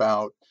endlessly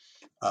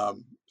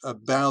um,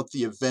 about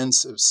the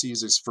events of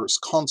Caesar's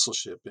first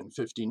consulship in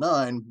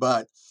 59,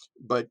 but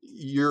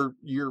you're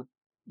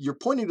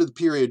pointing to the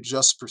period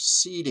just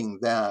preceding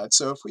that.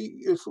 So if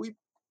we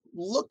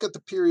look at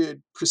the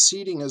period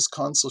preceding his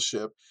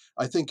consulship,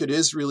 I think it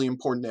is really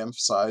important to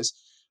emphasize,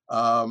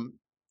 um,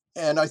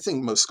 and I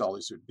think most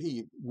scholars would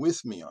be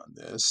with me on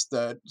this,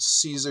 that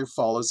Caesar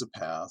follows a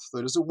path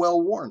that is a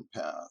well-worn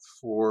path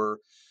for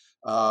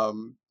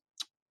um,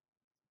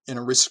 an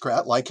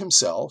aristocrat like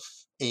himself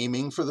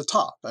aiming for the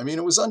top. I mean,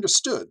 it was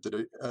understood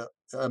that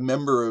a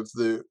member of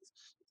the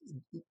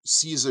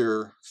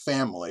Caesar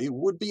family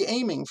would be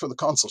aiming for the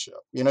consulship.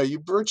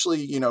 You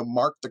virtually,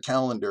 marked the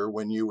calendar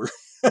when you were,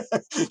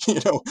 you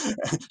know,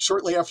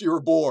 shortly after you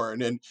were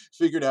born, and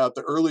figured out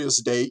the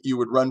earliest date you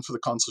would run for the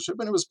consulship.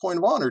 And it was a point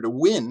of honor to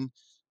win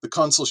the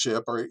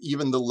consulship or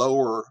even the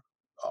lower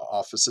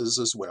offices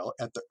as well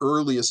at the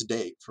earliest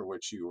date for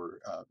which you were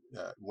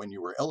when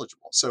you were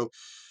eligible. So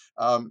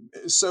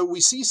we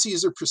see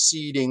Caesar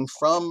proceeding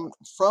from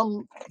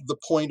the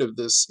point of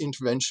this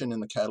intervention in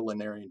the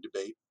Catilinarian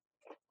debate,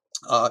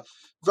 uh,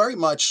 very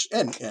much,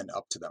 and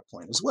up to that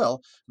point as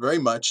well, very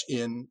much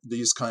in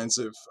these kinds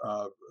of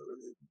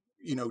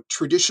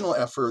traditional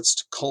efforts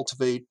to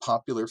cultivate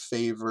popular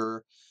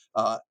favor,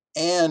 uh,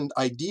 and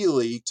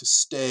ideally to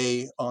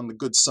stay on the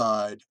good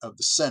side of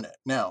the Senate.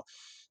 Now,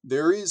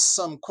 there is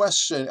some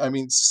question. I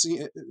mean,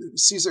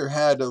 Caesar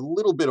had a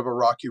little bit of a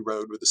rocky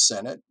road with the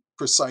Senate,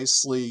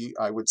 precisely,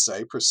 I would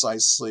say,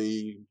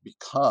 precisely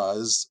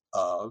because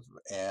of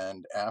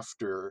and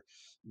after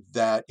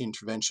that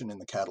intervention in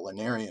the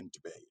Catilinarian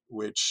debate,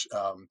 which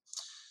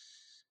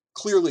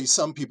clearly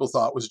some people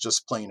thought was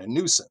just plain a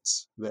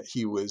nuisance, that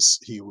he was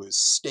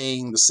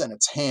staying the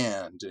Senate's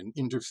hand and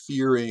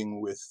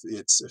interfering with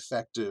its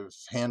effective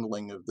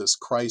handling of this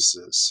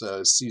crisis.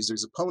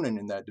 Caesar's opponent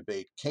in that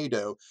debate,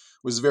 Cato,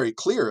 was very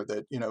clear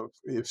that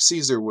if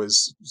Caesar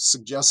was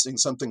suggesting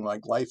something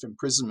like life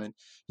imprisonment,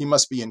 he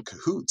must be in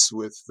cahoots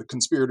with the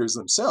conspirators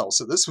themselves.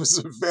 So this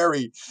was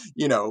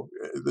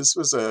this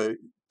was a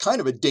kind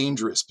of a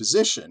dangerous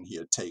position he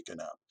had taken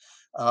up.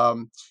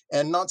 Um,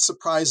 and not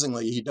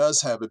surprisingly, he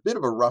does have a bit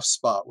of a rough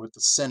spot with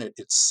the Senate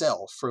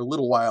itself for a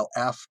little while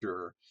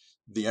after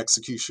the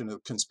execution of the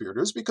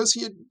conspirators, because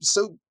he had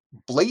so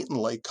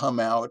blatantly come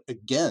out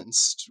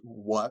against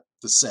what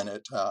the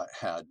Senate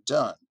had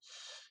done.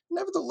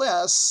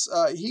 Nevertheless,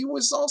 he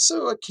was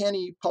also a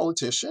canny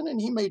politician, and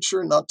he made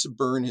sure not to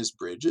burn his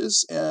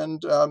bridges.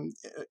 And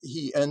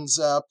he ends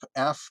up,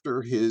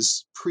 after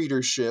his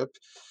praetorship,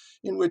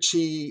 in which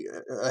he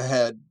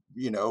had,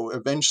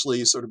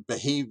 eventually sort of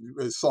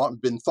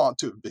been thought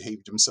to have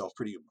behaved himself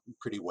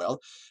pretty well,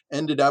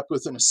 ended up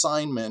with an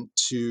assignment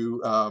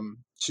to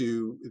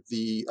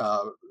the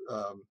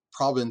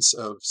province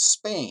of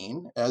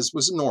Spain, as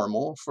was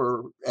normal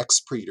for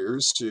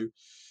ex-praetors to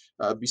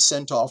be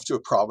sent off to a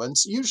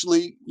province.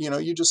 Usually,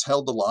 you just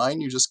held the line,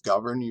 you just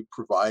governed, you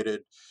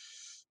provided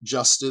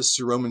justice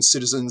to Roman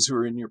citizens who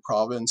are in your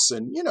province,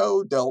 and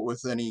dealt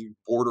with any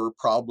border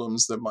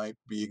problems that might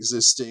be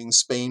existing.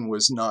 Spain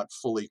was not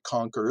fully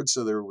conquered,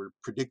 so there were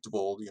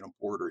predictable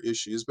border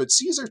issues. But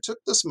Caesar took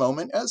this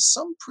moment, as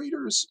some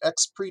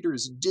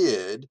ex-praetors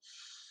did,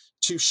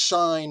 to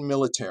shine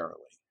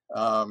militarily,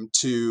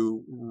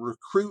 to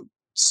recruit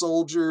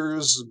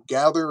soldiers,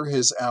 gather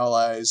his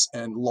allies,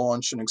 and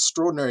launch an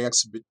extraordinary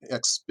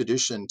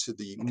expedition to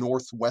the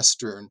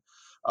northwestern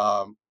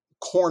um,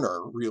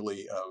 corner,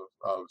 really,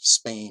 of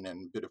Spain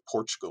and a bit of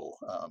Portugal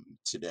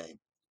today.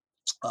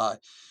 Uh,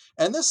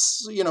 and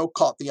this,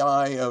 caught the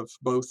eye of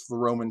both the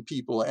Roman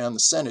people and the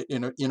Senate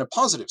in a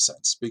positive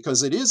sense,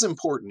 because it is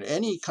important.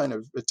 Any kind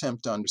of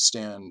attempt to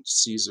understand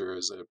Caesar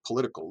as a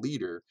political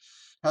leader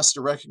has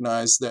to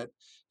recognize that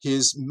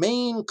his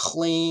main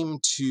claim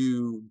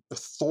to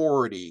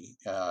authority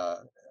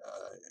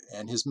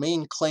and his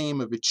main claim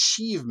of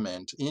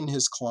achievement in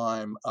his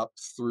climb up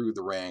through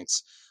the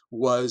ranks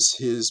was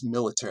his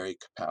military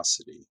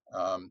capacity.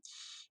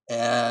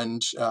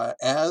 And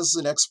as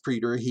an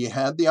ex-praetor, he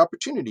had the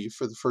opportunity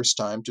for the first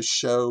time to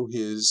show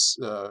his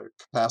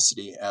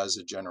capacity as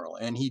a general,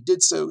 and he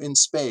did so in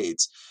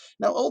spades.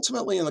 Now,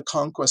 ultimately, in the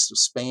conquest of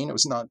Spain, it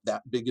was not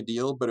that big a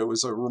deal, but it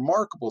was a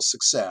remarkable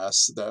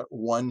success that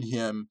won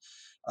him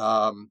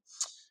um,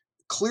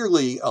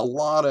 clearly a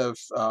lot of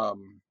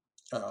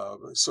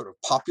sort of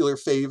popular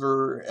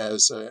favor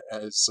as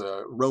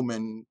a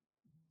Roman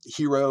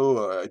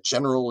hero, a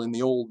general in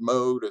the old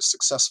mode, a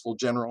successful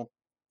general.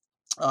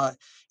 Uh,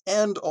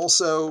 and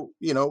also,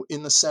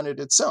 in the Senate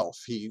itself,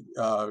 he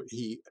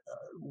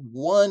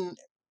won,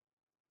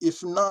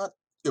 if not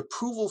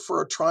approval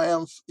for a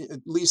triumph,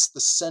 at least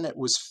the Senate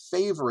was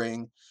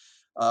favoring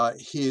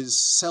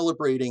his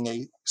celebrating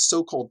a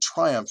so-called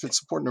triumph.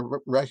 It's important to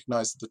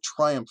recognize that the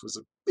triumph was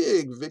a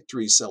big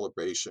victory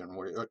celebration,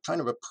 where a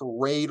kind of a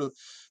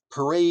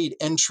parade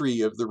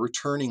entry of the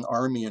returning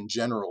army in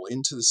general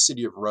into the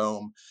city of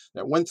Rome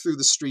that went through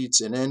the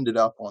streets and ended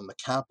up on the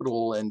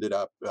Capitol, ended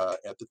up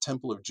at the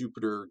Temple of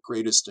Jupiter,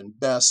 greatest and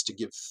best, to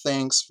give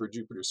thanks for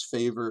Jupiter's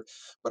favor,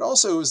 but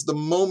also is the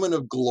moment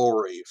of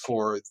glory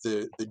for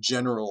the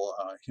general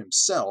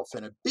himself,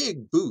 and a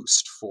big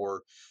boost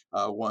for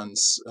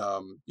one's,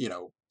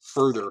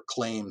 further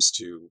claims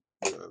to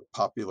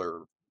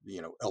popular,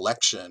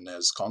 election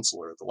as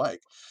consular or the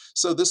like.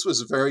 So this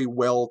was very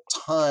well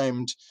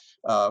timed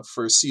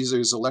for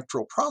Caesar's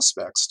electoral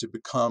prospects to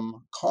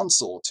become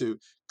consul, to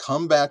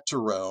come back to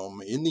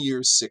Rome in the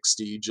year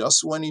 60,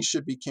 just when he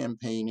should be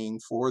campaigning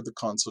for the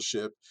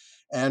consulship,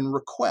 and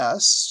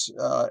request,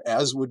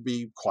 as would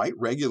be quite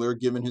regular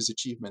given his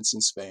achievements in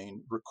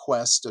Spain,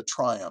 request a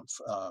triumph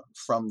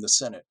from the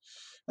Senate.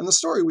 And the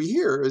story we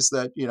hear is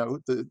that,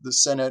 the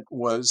Senate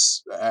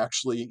was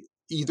actually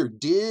either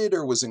did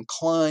or was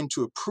inclined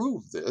to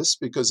approve this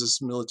because his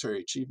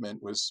military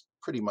achievement was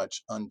pretty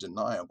much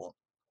undeniable.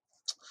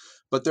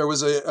 But there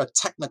was a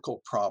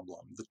technical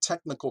problem. The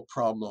technical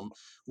problem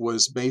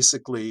was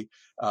basically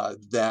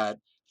that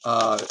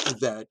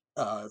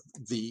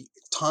the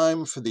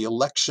time for the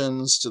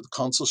elections to the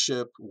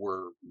consulship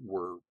were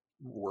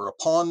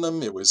upon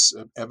them. It was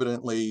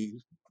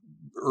evidently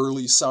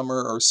early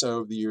summer or so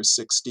of the year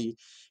 60.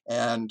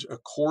 And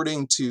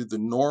according to the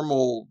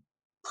normal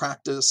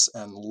practice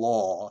and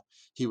law,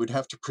 he would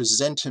have to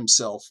present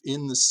himself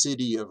in the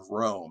city of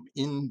Rome,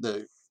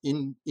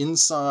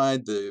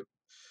 inside the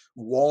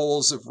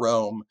walls of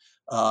Rome,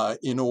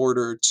 in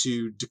order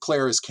to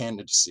declare his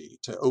candidacy,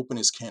 to open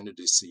his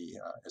candidacy,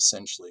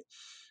 essentially.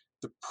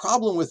 The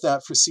problem with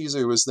that for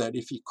Caesar was that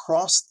if he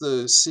crossed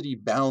the city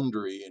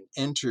boundary and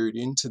entered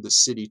into the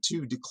city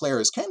to declare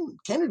his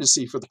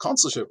candidacy for the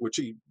consulship, which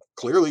he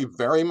clearly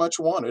very much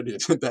wanted,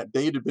 that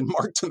date had been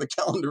marked in the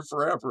calendar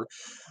forever,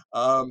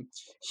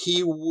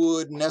 he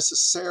would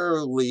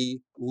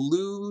necessarily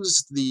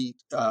lose the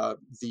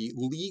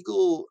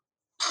legal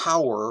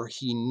power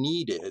he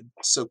needed,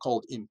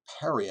 so-called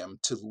imperium,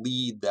 to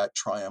lead that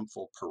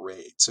triumphal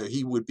parade. So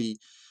he would be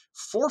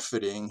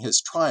forfeiting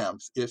his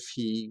triumph if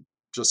he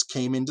just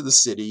came into the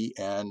city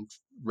and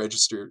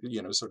registered,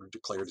 sort of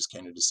declared his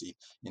candidacy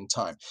in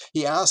time.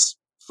 He asked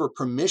for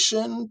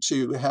permission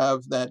to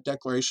have that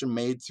declaration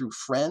made through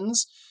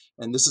friends,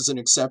 and this is an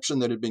exception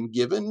that had been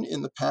given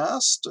in the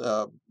past,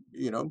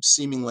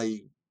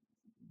 seemingly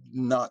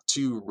not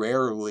too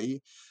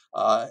rarely.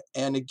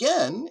 And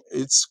again,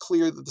 it's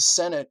clear that the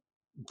Senate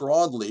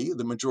broadly,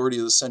 the majority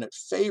of the Senate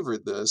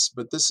favored this,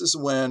 but this is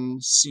when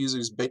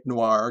Caesar's bête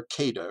noire,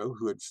 Cato,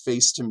 who had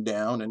faced him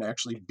down and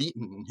actually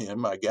beaten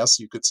him, I guess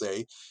you could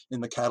say,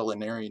 in the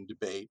Catilinarian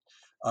debate,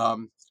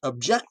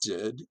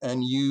 objected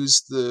and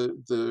used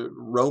the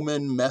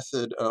Roman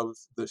method of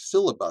the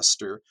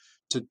filibuster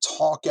to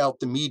talk out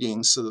the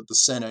meeting so that the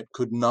Senate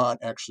could not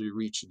actually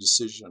reach a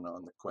decision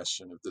on the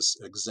question of this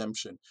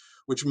exemption,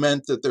 which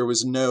meant that there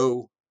was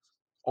no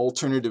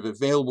alternative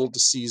available to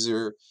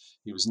Caesar.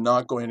 He was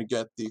not going to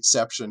get the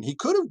exception. He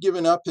could have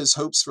given up his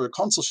hopes for a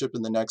consulship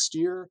in the next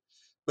year,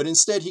 but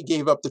instead he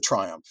gave up the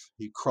triumph.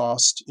 He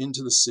crossed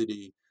into the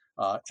city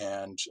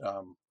and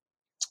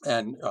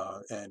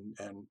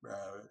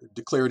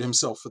declared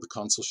himself for the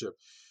consulship.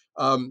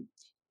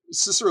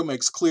 Cicero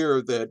makes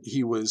clear that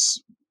he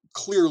was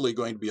clearly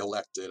going to be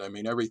elected. I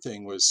mean,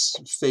 everything was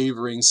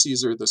favoring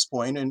Caesar at this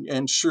point,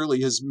 and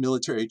surely his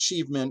military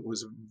achievement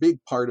was a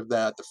big part of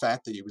that. The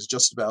fact that he was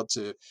just about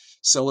to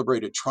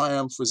celebrate a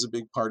triumph was a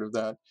big part of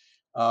that.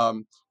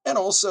 And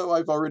also,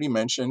 I've already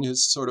mentioned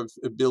his sort of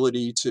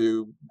ability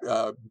to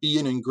be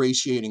an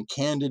ingratiating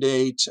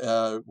candidate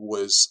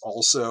was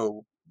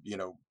also,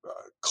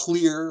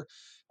 clear.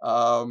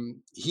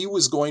 He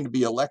was going to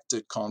be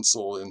elected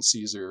consul, and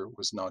Caesar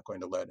was not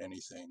going to let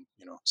anything,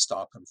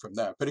 stop him from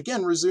that. But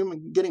again,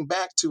 getting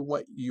back to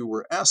what you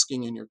were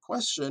asking in your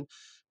question,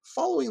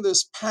 following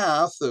this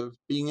path of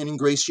being an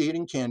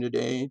ingratiating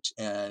candidate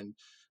and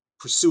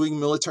pursuing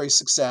military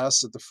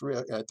success at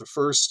the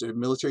first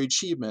military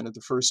achievement at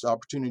the first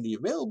opportunity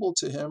available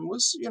to him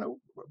was,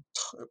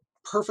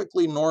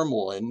 perfectly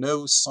normal and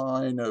no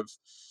sign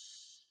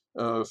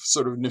of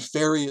sort of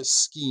nefarious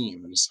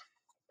schemes.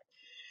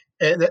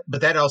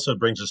 But that also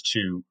brings us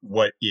to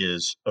what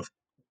is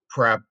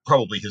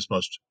probably his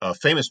most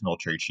famous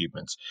military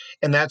achievements,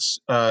 and that's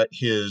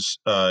his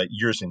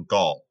years in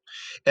Gaul.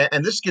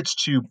 And this gets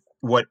to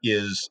what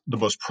is the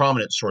most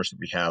prominent source that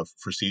we have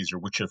for Caesar,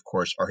 which of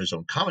course are his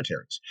own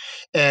commentaries.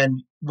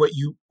 And what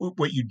you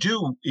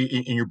do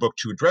in your book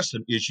to address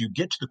them is you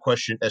get to the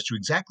question as to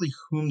exactly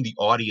whom the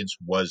audience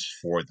was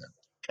for them.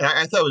 And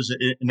I thought it was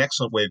an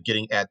excellent way of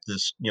getting at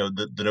this,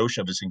 the notion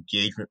of his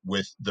engagement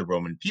with the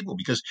Roman people,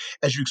 because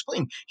as you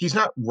explained, he's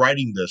not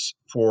writing this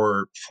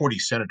for 40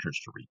 senators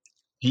to read.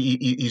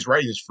 He's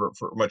writing this for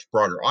a much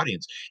broader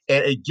audience,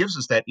 and it gives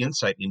us that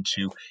insight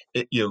into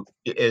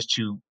as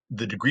to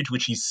the degree to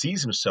which he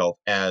sees himself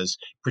as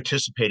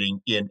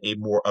participating in a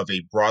more of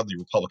a broadly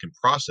Republican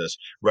process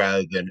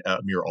rather than a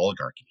mere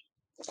oligarchy.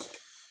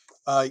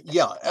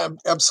 Yeah,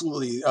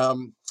 absolutely.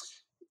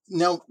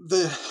 Now,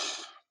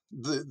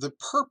 the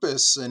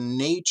purpose and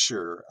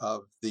nature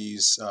of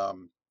these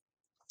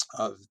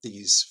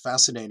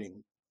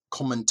fascinating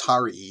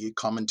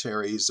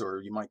commentaries,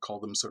 or you might call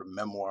them sort of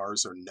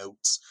memoirs or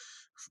notes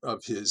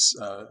of his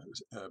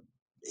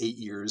 8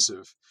 years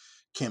of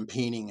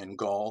campaigning in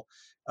Gaul,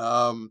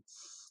 um,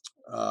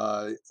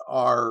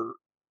 are,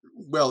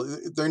 well,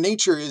 their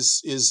nature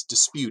is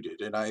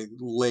disputed, and I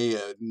lay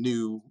a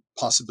new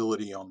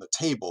possibility on the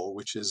table,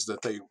 which is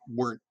that they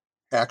weren't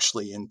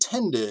actually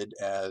intended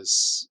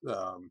as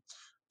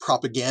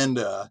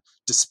propaganda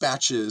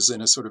dispatches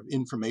in a sort of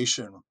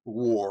information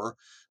war,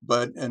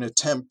 but an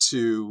attempt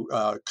to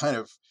kind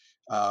of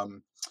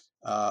um,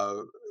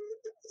 uh,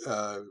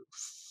 uh,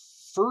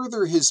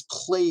 further his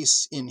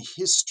place in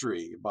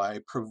history by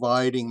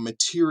providing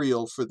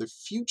material for the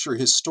future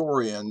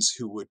historians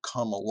who would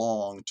come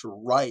along to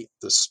write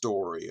the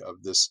story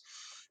of this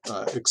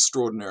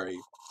extraordinary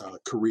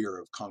career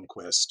of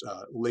conquest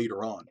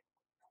later on.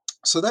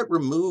 So that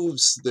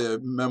removes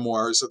the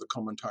memoirs of the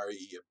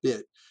Commentary a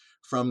bit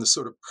from the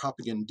sort of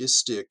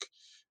propagandistic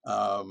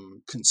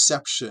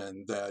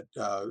conception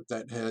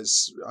that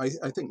has,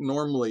 I think,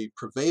 normally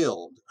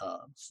prevailed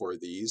for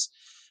these,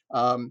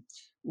 um,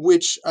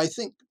 which I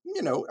think,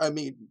 I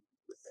mean,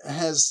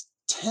 has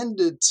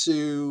tended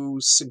to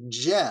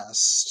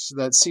suggest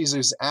that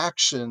Caesar's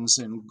actions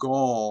in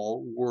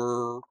Gaul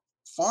were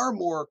far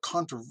more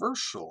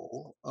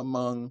controversial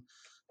among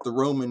the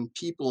Roman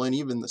people and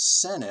even the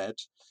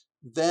Senate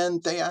than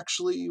they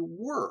actually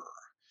were.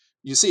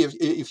 You see,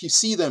 if you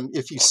see them,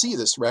 if you see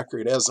this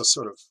record as a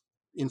sort of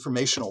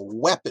informational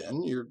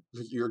weapon, you're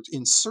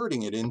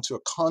inserting it into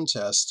a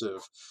contest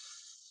of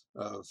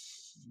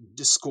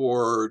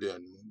discord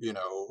and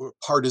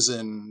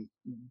partisan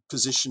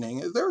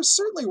positioning. There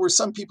certainly were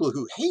some people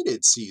who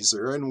hated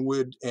Caesar and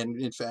would,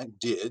 and in fact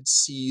did,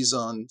 seize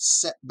on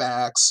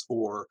setbacks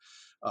or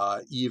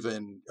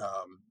even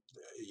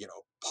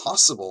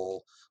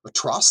possible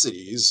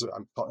atrocities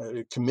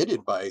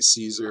committed by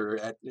Caesar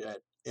at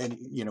and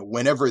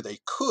whenever they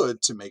could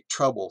to make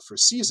trouble for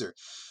Caesar.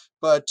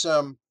 But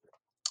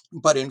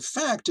but in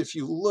fact, if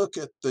you look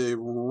at the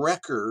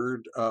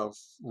record of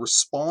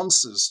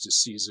responses to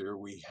Caesar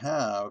we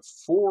have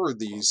for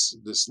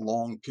this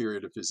long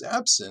period of his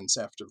absence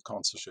after the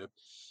consulship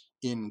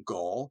in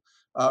Gaul,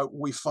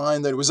 we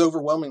find that it was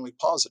overwhelmingly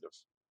positive.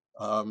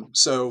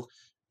 So,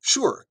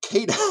 sure,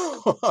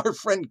 Cato, our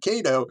friend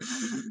Cato,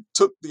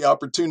 took the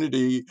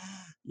opportunity,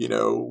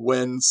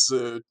 when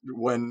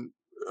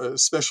a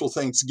special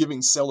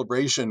Thanksgiving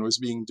celebration was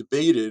being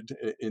debated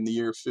in the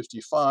year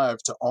 55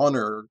 to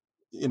honor,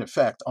 in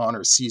effect,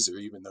 honor Caesar,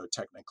 even though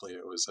technically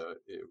it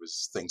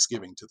was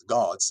Thanksgiving to the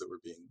gods that were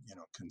being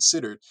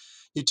considered.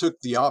 He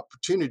took the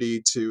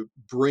opportunity to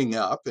bring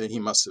up, and he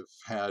must have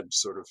had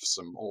sort of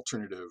some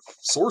alternative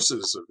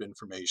sources of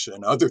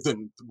information other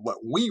than what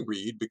we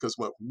read, because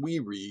what we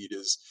read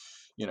is,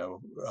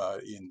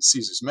 in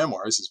Caesar's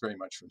memoirs is very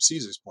much from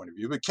Caesar's point of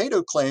view. But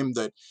Cato claimed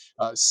that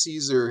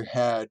Caesar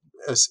had,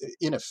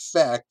 in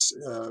effect,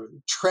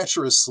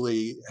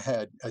 treacherously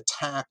had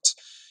attacked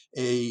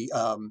a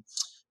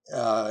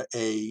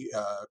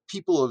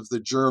people of the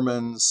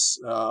Germans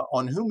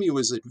on whom he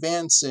was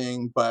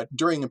advancing, but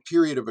during a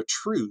period of a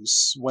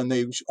truce when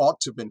they ought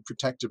to have been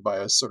protected by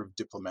a sort of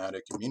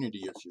diplomatic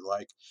immunity, if you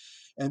like.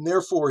 And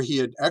therefore, he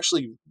had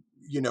actually,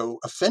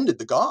 offended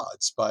the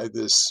gods by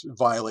this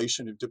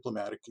violation of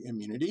diplomatic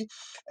immunity.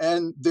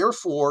 And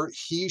therefore,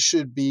 he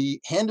should be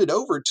handed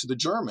over to the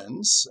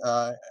Germans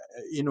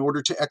in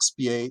order to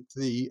expiate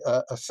the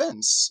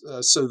offense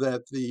so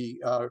that the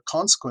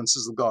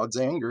consequences of God's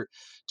anger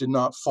did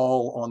not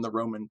fall on the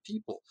Roman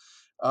people.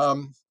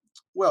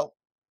 Well,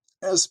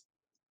 as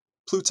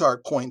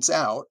Plutarch points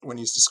out when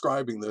he's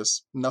describing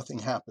this, nothing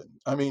happened.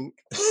 I mean,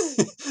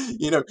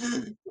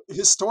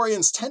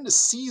 historians tend to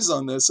seize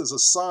on this as a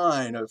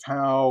sign of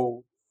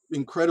how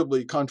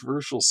incredibly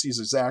controversial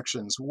Caesar's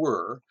actions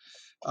were.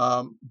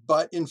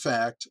 But in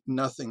fact,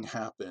 nothing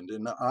happened.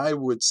 And I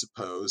would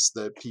suppose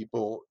that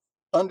people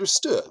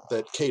understood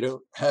that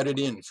Cato had it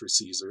in for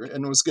Caesar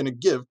and was going to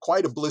give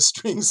quite a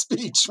blistering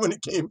speech when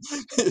it came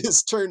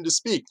his turn to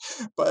speak.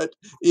 But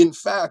in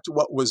fact,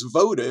 what was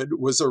voted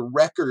was a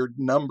record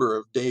number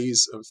of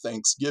days of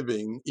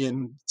Thanksgiving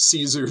in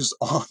Caesar's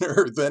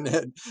honor than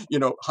had,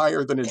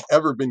 higher than had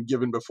ever been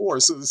given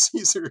before. So the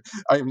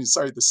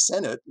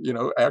Senate,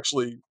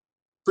 actually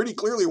pretty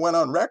clearly went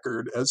on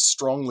record as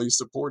strongly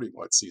supporting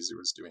what Caesar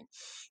was doing.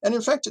 And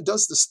in fact, it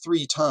does this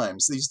 3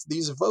 times.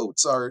 These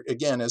votes are,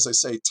 again, as I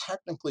say,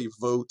 technically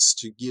votes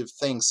to give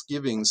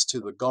thanksgivings to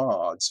the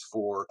gods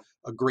for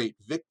a great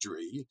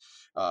victory,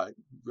 a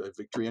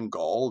victory in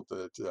Gaul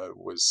that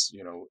was,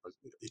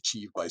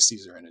 achieved by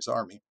Caesar and his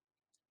army.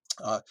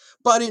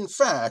 But in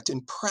fact,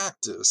 in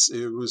practice,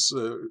 it was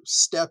a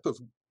step of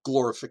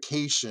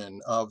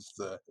glorification of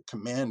the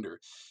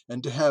commander.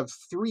 And to have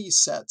three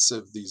sets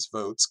of these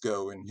votes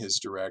go in his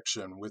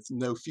direction with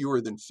no fewer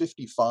than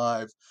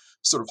 55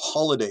 sort of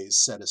holidays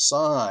set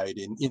aside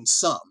in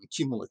sum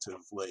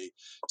cumulatively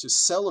to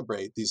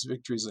celebrate these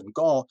victories in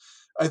Gaul,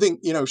 I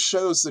think,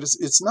 shows that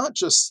it's not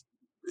just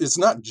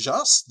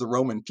the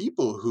Roman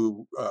people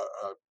who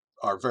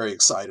are very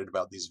excited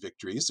about these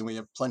victories, and we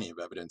have plenty of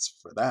evidence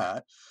for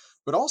that.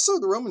 But also,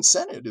 the Roman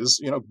Senate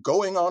is,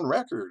 going on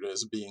record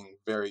as being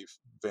very,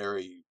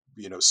 very,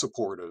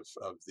 supportive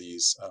of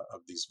these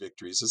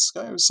victories. It's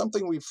kind of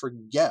something we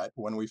forget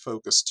when we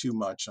focus too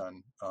much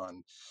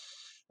on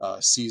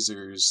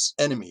Caesar's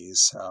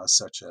enemies,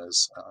 such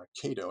as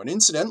Cato. And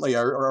incidentally,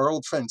 our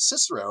old friend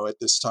Cicero at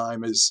this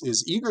time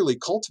is eagerly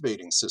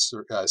cultivating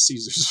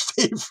Caesar's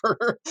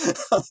favor.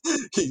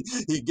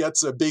 he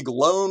gets a big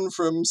loan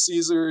from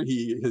Caesar.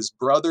 His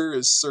brother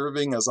is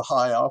serving as a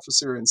high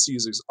officer in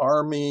Caesar's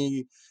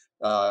army.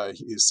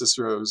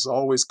 Cicero's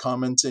always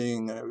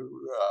commenting on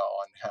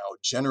how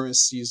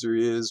generous Caesar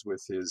is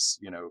with his,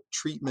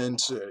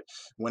 treatment.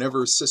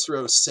 Whenever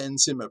Cicero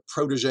sends him a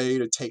protege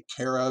to take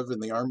care of in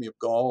the army of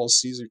Gaul,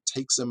 Caesar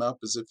takes him up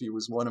as if he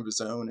was one of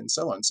his own, and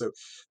so on. So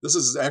this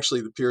is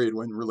actually the period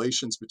when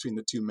relations between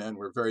the two men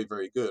were very,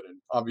 very good. And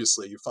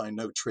obviously, you find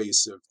no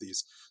trace of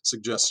these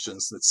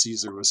suggestions that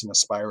Caesar was an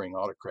aspiring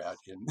autocrat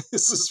in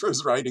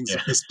Cicero's writings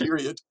of this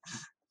period.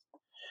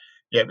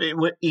 Yeah,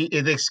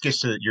 this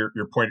gets to your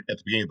point at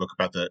the beginning of the book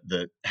about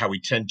the how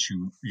we tend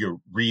to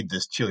read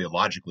this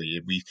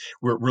teleologically.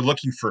 We're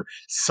looking for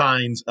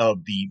signs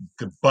of the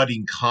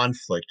budding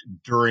conflict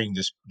during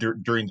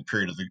during the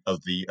period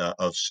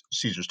of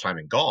Caesar's time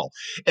in Gaul,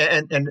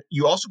 and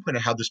you also point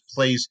out how this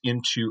plays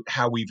into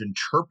how we've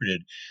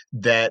interpreted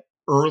that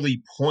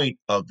early point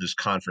of this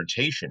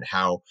confrontation,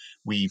 how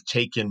we've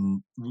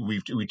taken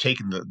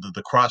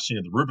the crossing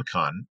of the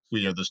Rubicon,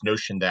 this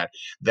notion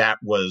that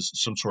was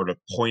some sort of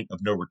point of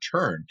no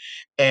return,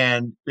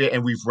 and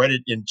we've read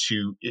it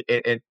into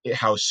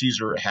how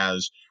Caesar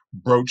has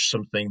broached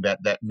something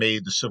that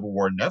made the Civil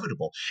War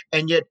inevitable.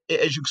 And yet,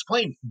 as you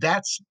explained,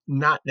 that's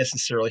not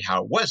necessarily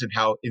how it was, and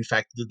how, in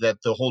fact, that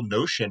the whole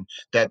notion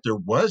that there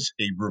was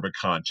a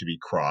Rubicon to be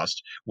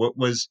crossed, what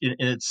was in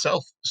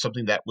itself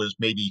something that was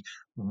maybe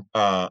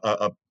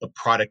a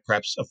product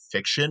perhaps of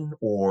fiction,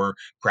 or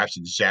perhaps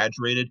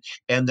exaggerated,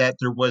 and that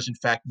there was in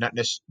fact not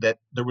that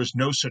there was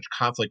no such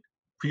conflict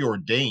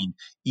preordained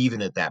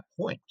even at that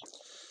point.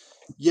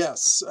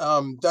 Yes,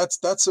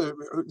 that's a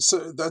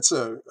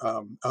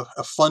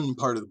fun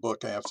part of the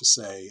book, I have to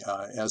say.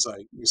 As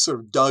I sort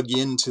of dug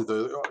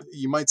into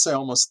you might say,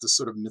 almost the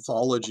sort of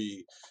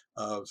mythology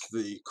of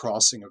the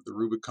crossing of the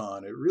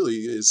Rubicon. It really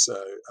is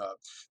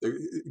there are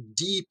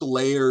deep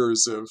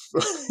layers of,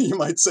 you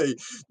might say,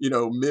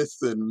 myth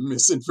and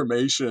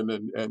misinformation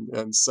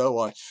and so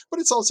on.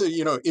 But it's also,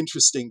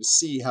 interesting to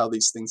see how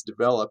these things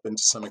develop, and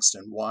to some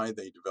extent why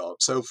they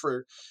develop. So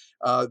for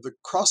the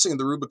crossing of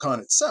the Rubicon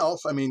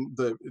itself, I mean,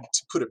 to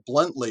put it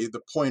bluntly,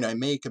 the point I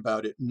make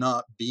about it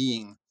not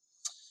being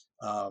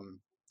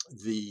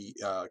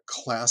the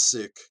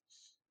classic,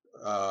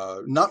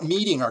 not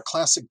meeting our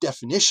classic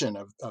definition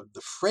of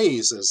the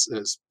phrase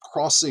as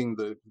crossing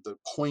the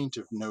point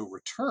of no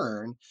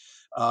return,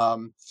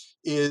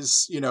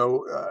 is,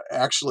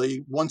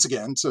 actually, once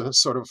again, to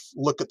sort of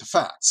look at the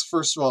facts.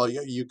 First of all,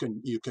 you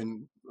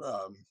can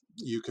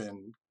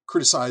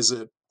criticize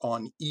it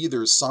on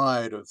either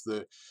side of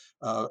the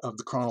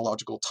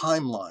chronological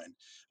timeline,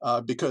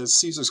 because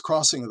Caesar's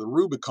crossing of the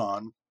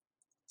Rubicon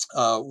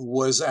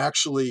was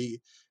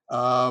actually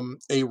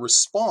a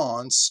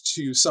response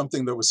to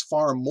something that was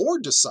far more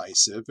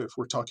decisive, if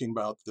we're talking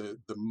about the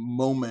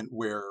moment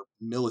where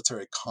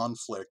military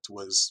conflict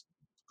was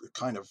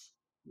kind of,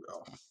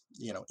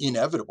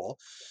 inevitable.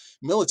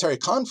 Military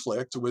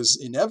conflict was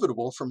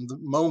inevitable from the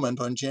moment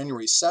on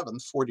January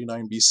 7th,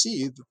 49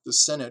 BC, that the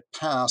Senate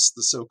passed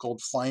the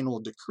so-called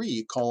final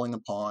decree calling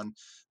upon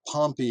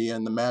Pompey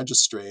and the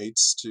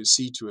magistrates to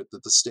see to it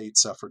that the state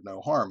suffered no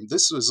harm.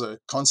 This was a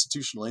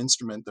constitutional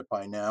instrument that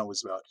by now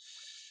was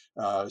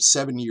about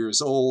 7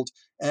 years old,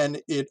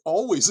 and it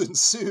always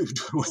ensued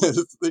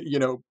with,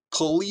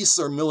 police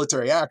or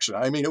military action.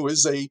 I mean, it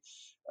was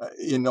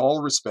in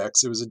all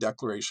respects, it was a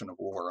declaration of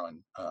war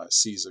on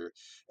Caesar,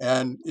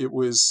 and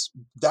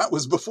that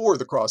was before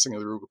the crossing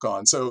of the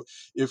Rubicon. So,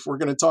 if we're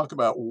going to talk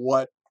about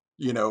what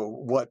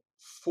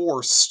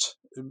forced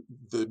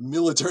the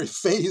military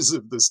phase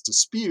of this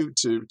dispute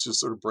to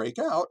sort of break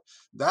out,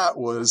 that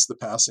was the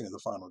passing of the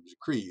final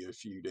decree a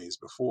few days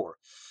before.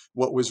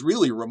 What was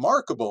really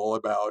remarkable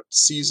about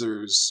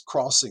Caesar's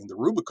crossing the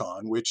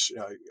Rubicon, which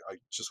I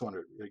just want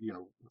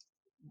to,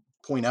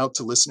 point out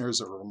to listeners,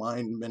 or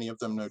remind many of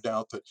them, no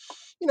doubt, that,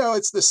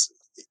 it's this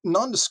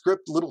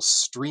nondescript little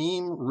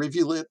stream,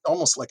 rivulet,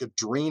 almost like a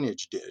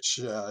drainage ditch,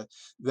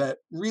 that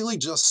really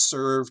just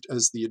served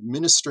as the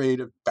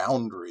administrative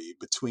boundary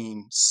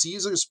between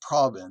Caesar's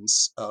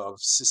province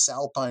of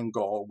Cisalpine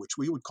Gaul, which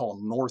we would call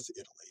North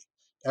Italy,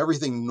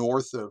 everything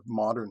north of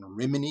modern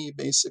Rimini,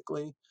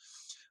 basically.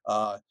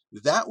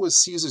 That was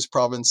Caesar's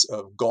province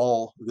of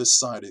Gaul, this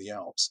side of the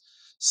Alps.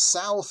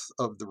 South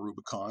of the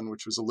Rubicon,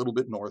 which was a little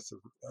bit north of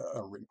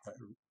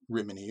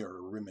Rimini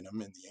or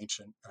Riminum in the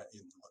ancient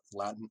in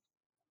Latin,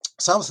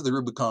 south of the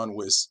Rubicon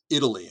was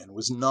Italy and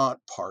was not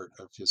part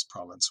of his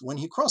province. When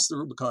he crossed the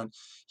Rubicon,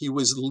 he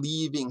was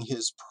leaving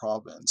his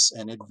province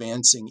and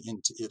advancing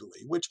into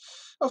Italy, which,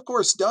 of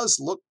course, does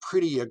look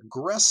pretty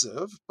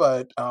aggressive.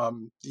 But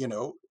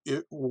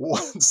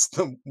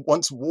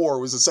once war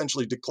was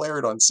essentially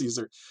declared on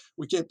Caesar,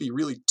 we can't be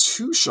really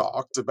too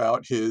shocked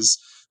about his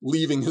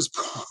leaving his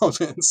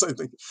province. I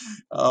think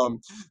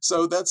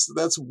so.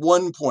 That's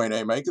one point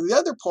I make. The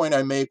other point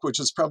I make, which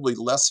is probably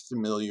less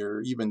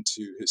familiar even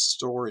to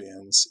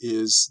historians,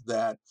 is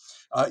that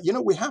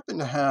we happen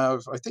to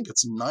have, I think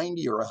it's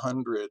 90 or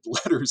 100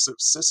 letters of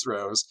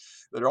Cicero's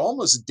that are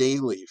almost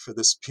daily for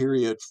this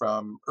period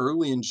from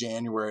early in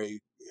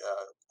January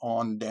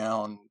on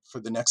down for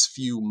the next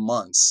few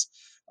months,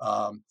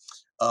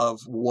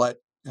 of what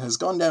has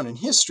gone down in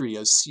history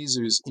as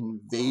Caesar's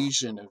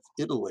invasion of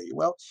Italy.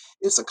 Well,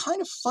 it's a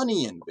kind of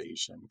funny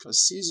invasion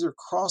because Caesar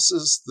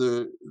crosses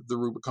the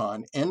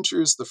Rubicon,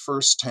 enters the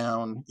first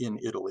town in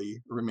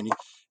Italy, Rimini,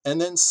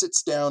 and then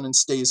sits down and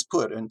stays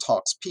put and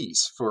talks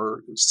peace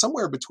for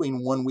somewhere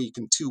between 1 week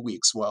and 2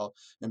 weeks while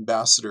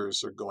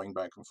ambassadors are going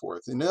back and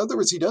forth. In other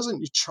words, he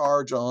doesn't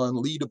charge on,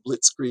 lead a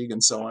blitzkrieg,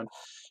 and so on.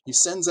 He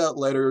sends out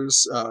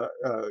letters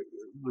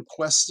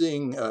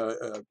requesting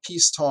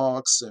peace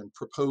talks and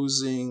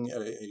proposing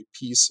a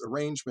peace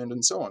arrangement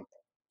and so on.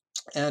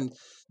 And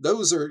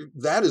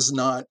that is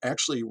not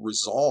actually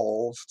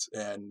resolved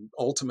and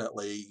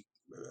ultimately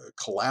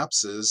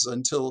collapses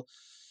until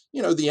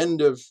the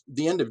end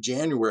of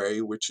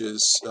January, which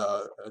is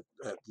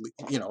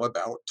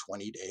about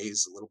 20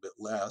 days, a little bit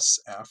less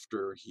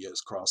after he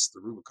has crossed the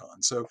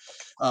Rubicon. So,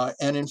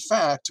 and in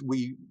fact,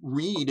 we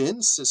read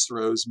in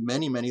Cicero's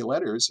many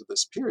letters of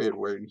this period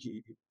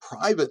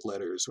private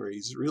letters where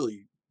he's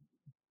really,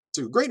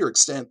 to a greater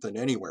extent than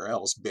anywhere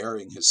else,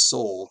 bearing his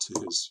soul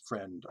to his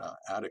friend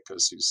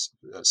Atticus, who's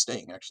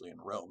staying actually in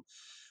Rome.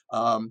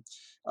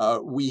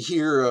 We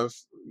hear of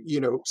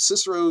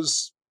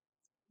Cicero's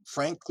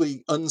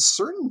frankly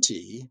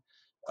uncertainty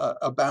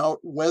about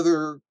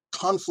whether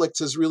conflict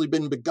has really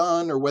been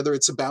begun or whether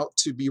it's about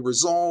to be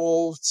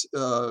resolved.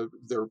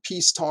 There are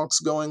peace talks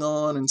going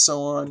on and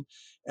so on.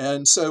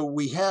 And so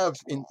we have,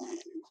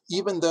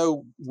 even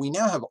though we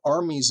now have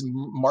armies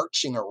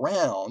marching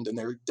around, and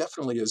there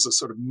definitely is a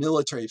sort of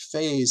military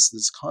phase to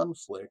this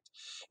conflict,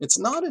 it's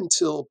not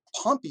until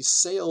Pompey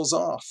sails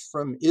off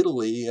from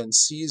Italy and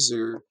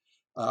Caesar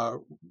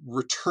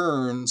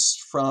returns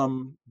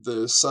from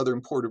the southern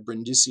port of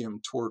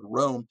Brundisium toward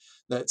Rome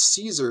that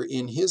Caesar,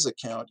 in his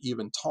account,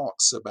 even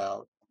talks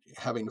about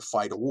having to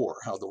fight a war,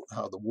 how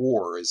the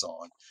war is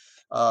on.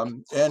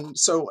 And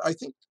so I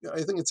think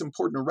it's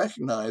important to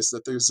recognize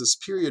that there's this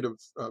period of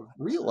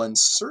real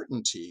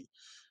uncertainty,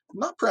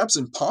 not perhaps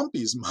in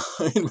Pompey's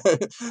mind,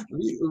 but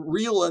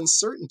real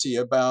uncertainty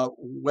about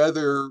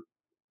whether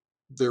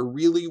it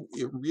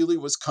really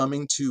was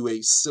coming to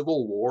a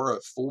civil war, a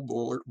full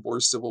bore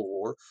civil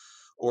war,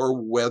 or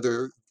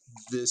whether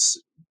this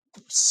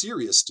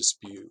serious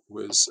dispute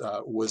was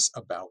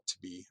about to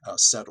be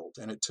settled,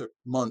 and it took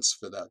months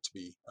for that to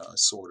be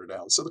sorted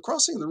out. So the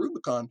crossing of the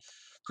Rubicon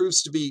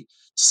proves to be,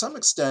 to some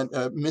extent,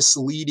 a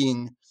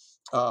misleading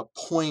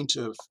point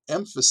of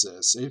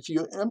emphasis. If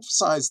you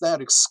emphasize that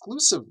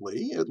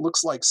exclusively, it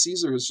looks like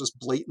Caesar is just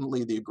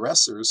blatantly the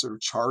aggressor, sort of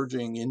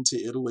charging into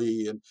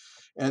Italy,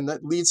 and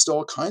that leads to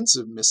all kinds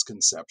of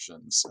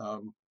misconceptions.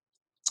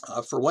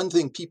 For one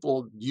thing,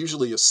 people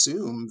usually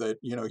assume that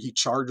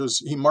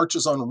he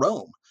marches on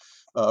Rome.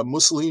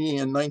 Mussolini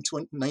in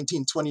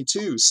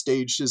 1922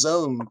 staged his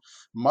own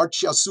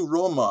Marcia su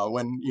Roma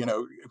when,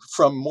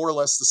 from more or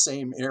less the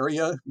same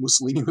area.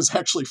 Mussolini was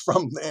actually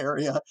from the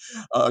area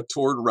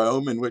toward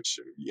Rome, in which,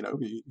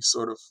 he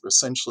sort of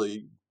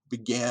essentially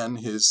began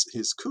his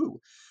coup.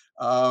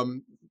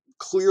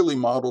 Clearly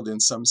modeled in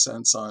some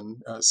sense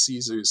on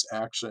Caesar's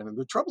action. And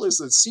the trouble is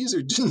that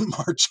Caesar didn't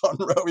march on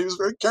Rome. He was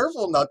very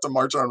careful not to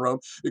march on Rome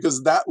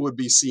because that would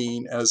be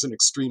seen as an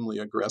extremely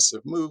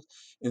aggressive move.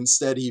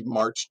 Instead, he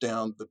marched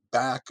down the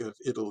back of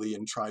Italy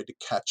and tried to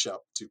catch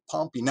up to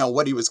Pompey. Now,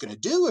 what he was going to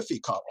do if he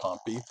caught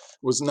Pompey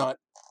was not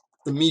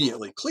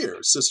immediately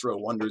clear. Cicero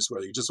wonders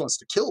whether he just wants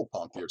to kill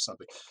Pompey or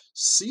something.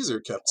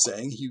 Caesar kept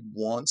saying he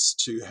wants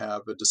to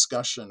have a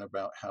discussion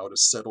about how to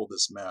settle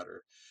this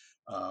matter.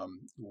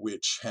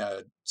 Which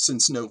had,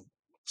 since no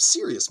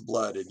serious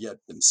blood had yet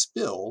been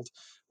spilled,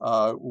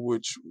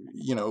 which,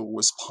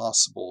 was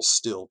possible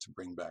still to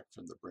bring back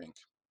from the brink.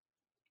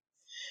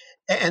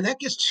 And that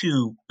gets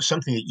to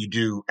something that you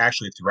do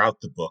actually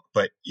throughout the book,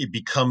 but it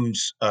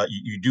becomes,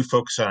 you do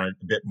focus on it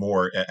a bit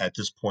more at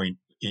this point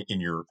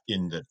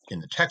in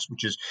the text,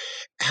 which is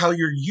how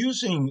you're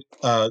using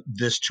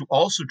this to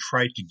also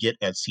try to get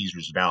at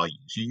Caesar's values.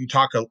 You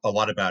talk a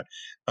lot about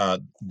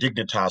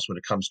dignitas when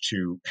it comes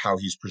to how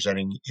he's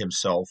presenting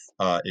himself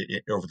over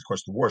the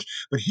course of the wars,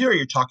 but here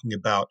you're talking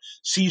about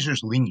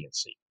Caesar's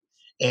leniency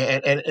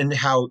and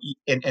how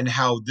and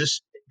how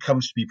this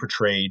comes to be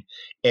portrayed,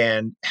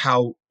 and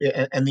how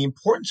and the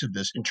importance of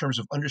this in terms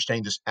of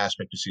understanding this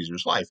aspect of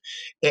Caesar's life.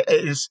 It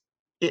is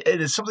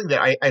it is something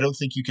that I don't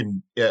think you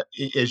can,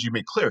 as you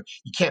made clear,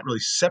 you can't really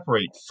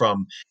separate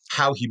from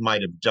how he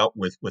might have dealt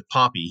with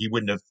Pompey. He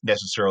wouldn't have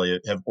necessarily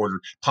have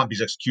ordered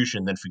Pompey's execution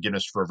and then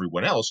forgiveness for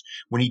everyone else,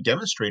 when he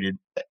demonstrated,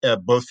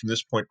 both from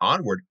this point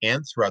onward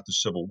and throughout the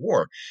Civil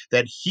War,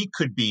 that he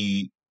could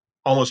be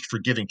almost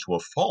forgiving to a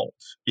fault,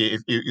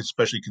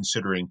 especially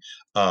considering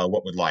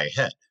what would lie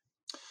ahead.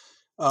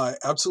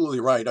 Absolutely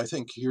right. I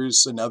think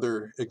here's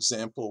another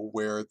example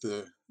where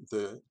the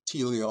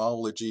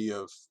teleology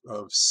of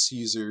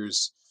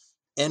Caesar's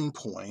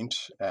endpoint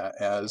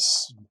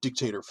as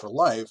dictator for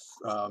life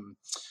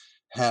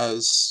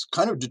has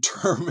kind of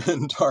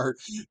determined our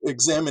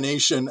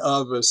examination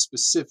of a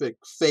specific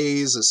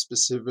phase, a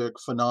specific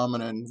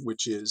phenomenon,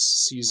 which is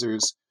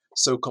Caesar's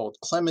so-called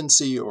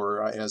clemency,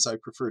 or as I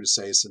prefer to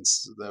say,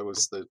 since that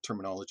was the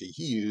terminology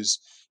he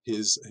used,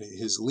 his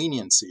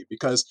leniency.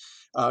 Because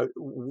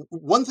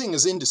one thing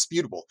is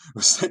indisputable,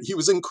 was that he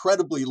was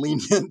incredibly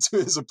lenient to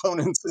his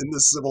opponents in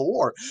the Civil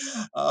War.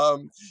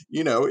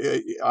 You know,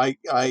 I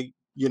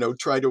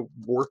try to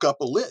work up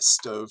a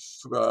list of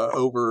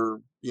over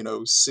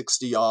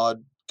 60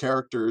 odd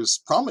characters,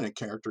 prominent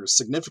characters,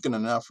 significant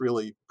enough,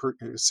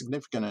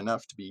 significant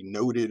enough to be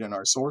noted in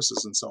our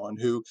sources and so on,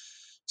 who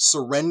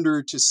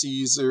surrender to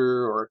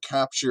Caesar or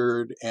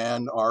captured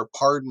and are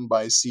pardoned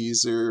by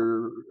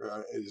Caesar,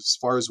 as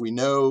far as we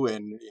know,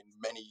 and in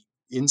many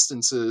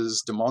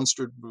instances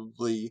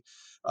demonstrably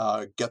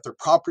get their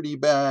property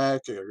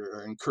back, or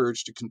are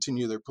encouraged to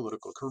continue their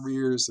political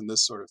careers and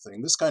this sort of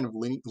thing. This kind of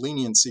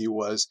leniency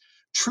was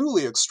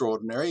truly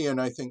extraordinary, and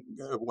I think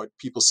what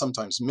people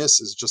sometimes miss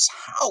is just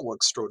how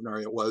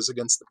extraordinary it was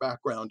against the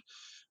background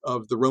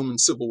of the Roman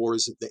civil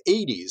wars of the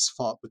 80s,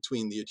 fought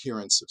between the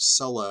adherents of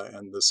Sulla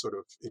and the sort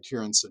of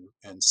adherents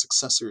and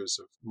successors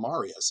of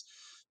Marius.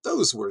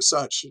 Those were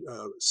such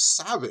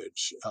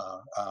savage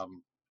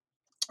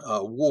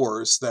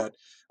wars that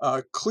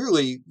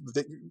clearly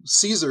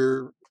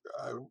Caesar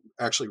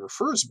actually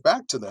refers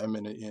back to them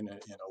in a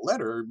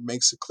letter,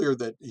 makes it clear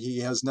that he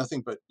has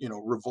nothing but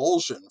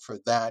revulsion for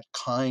that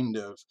kind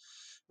of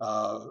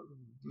uh,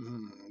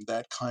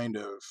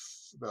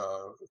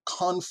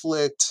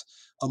 conflict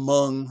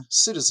among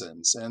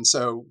citizens. And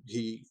so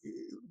he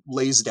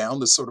lays down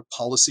this sort of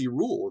policy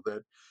rule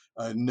that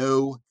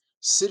no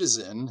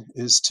citizen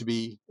is to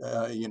be,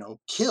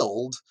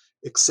 killed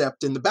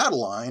except in the battle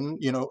line,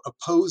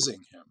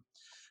 opposing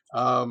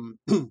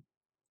him.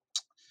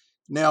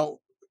 Now,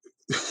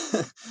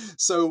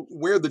 so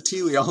where the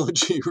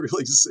teleology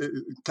really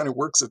kind of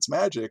works its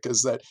magic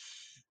is that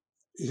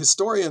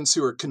historians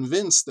who are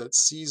convinced that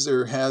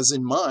Caesar has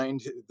in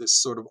mind this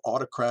sort of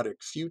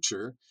autocratic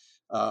future,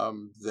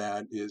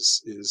 that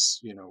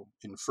is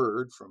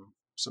inferred from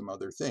some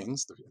other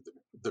things,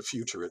 the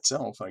future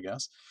itself, I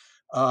guess.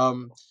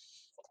 Um,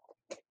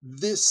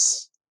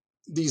 these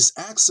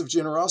acts of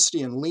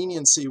generosity and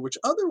leniency, which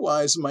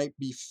otherwise might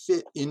be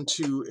fit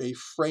into a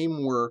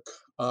framework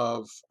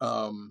of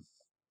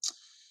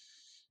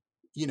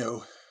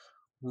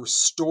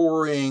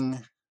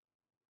restoring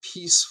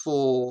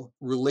peaceful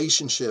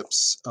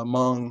relationships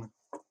among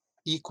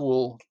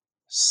equal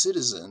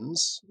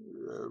citizens,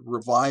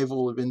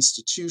 revival of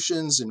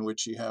institutions in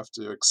which you have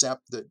to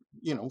accept that,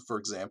 for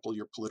example,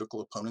 your political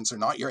opponents are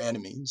not your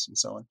enemies, and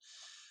so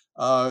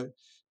on.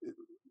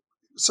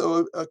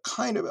 So a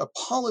kind of a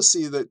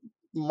policy that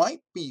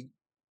might be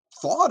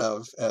thought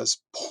of as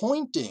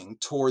pointing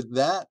toward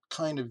that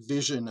kind of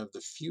vision of the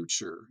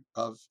future,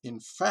 of in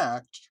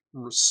fact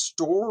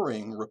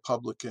restoring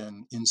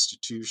republican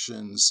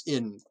institutions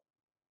in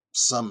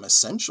some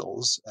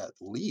essentials, at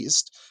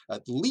least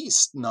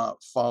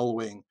not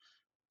following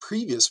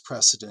previous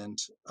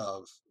precedent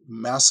of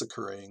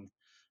massacring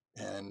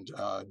and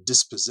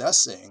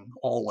dispossessing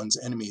all one's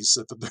enemies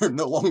so that they're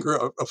no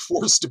longer a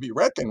force to be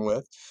reckoned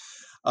with.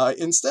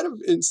 Instead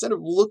of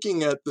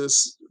looking at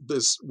this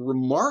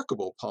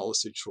remarkable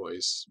policy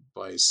choice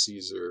by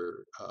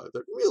Caesar,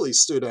 that really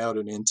stood out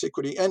in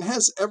antiquity and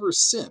has ever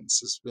since,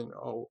 has been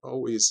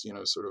always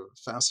sort of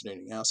a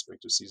fascinating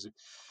aspect of Caesar.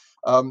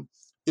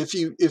 If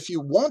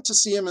you want to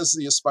see him as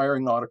the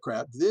aspiring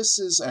autocrat, this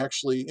is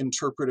actually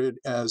interpreted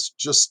as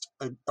just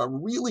a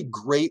really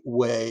great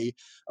way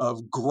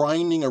of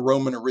grinding a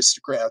Roman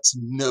aristocrat's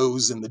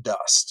nose in the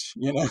dust.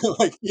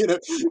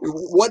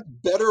 What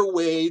better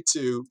way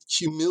to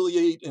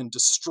humiliate and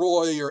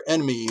destroy your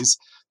enemies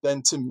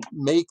than to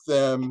make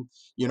them,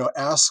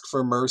 ask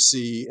for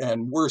mercy,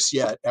 and worse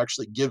yet,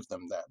 actually give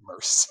them that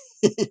mercy.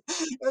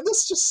 And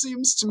this just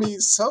seems to me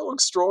so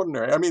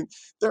extraordinary. I mean,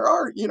 there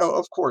are,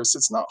 of course,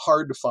 it's not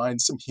hard to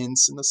find some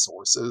hints in the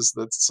sources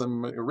that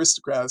some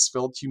aristocrats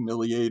felt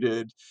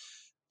humiliated,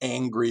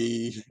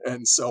 angry,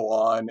 and so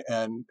on,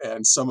 and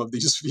some of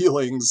these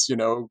feelings,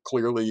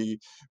 clearly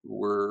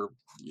were,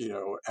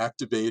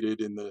 activated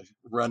in the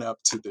run up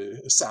to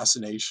the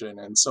assassination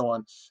and so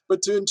on.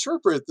 But to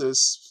interpret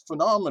this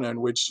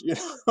phenomenon, which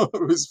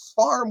was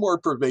far more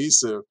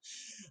pervasive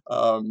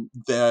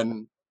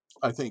than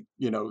I think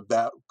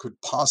that could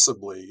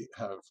possibly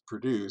have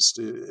produced,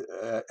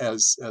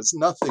 as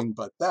nothing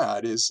but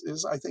that is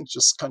I think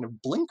just kind of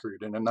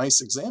blinkered, and a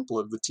nice example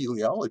of the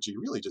teleology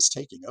really just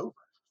taking over.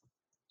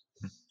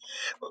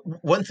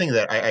 One thing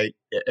that I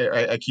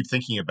keep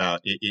thinking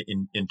about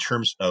in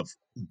terms of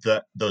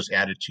those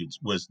attitudes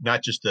was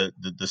not just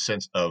the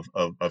sense of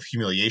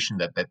humiliation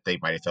that they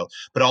might have felt,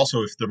 but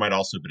also if there might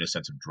also have been a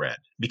sense of dread,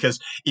 because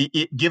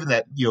given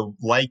that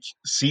like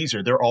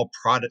Caesar, they're all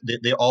product,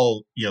 they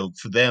all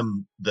for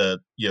them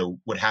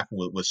what happened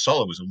with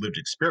Sulla was a lived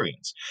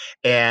experience,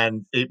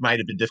 and it might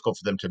have been difficult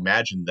for them to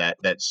imagine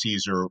that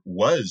Caesar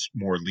was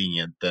more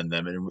lenient than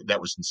them, and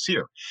that was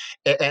sincere,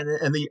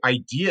 and the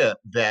idea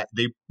that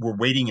they were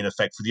waiting in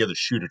effect for the other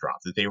shoe to drop,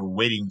 that they were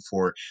waiting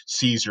for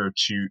Caesar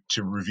to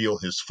reveal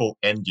his full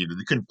end game, that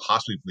they couldn't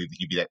possibly believe that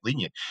he'd be that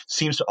lenient,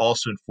 seems to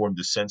also inform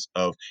the sense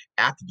of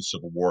after the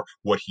Civil War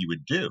what he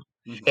would do.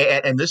 Mhm.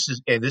 And this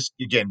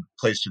again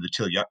plays to the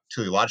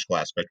teleological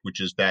aspect, which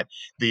is that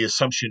the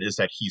assumption is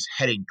that he's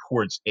heading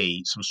towards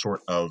some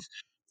sort of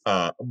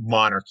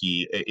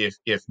monarchy,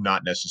 if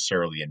not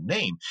necessarily in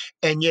name.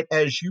 And yet,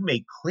 as you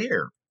make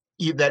clear,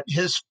 that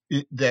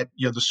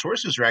the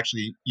sources are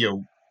actually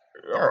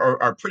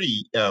are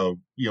pretty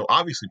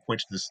obviously point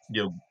to this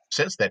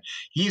sense that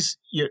he's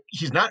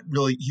not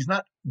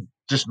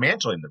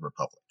dismantling the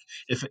republic.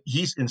 If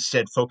he's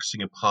instead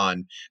focusing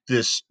upon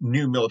this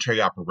new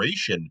military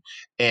operation,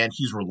 and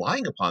he's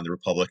relying upon the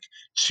republic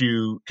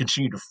to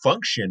continue to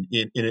function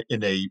in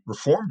a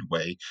reformed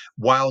way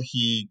while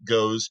he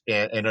goes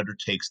and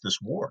undertakes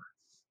this war.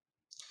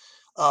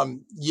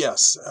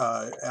 Yes,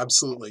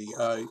 absolutely.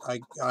 I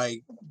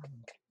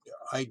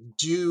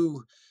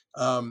do.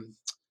 Um,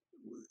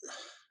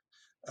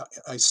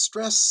 I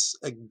stress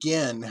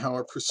again how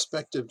our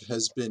perspective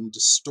has been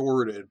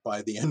distorted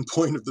by the end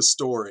point of the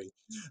story.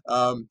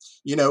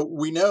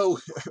 We know,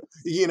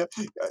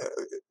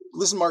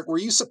 listen, Mark, were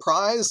you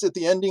surprised at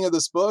the ending of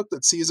this book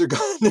that Caesar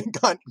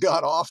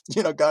got off,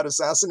 got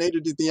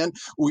assassinated at the end?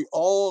 We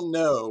all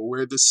know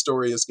where this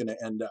story is going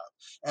to end up,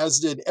 as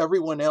did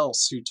everyone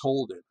else who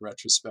told it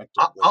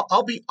retrospectively.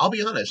 I'll be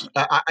honest.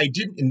 I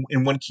did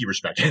in one key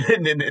respect,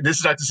 and this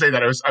is not to say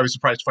that I was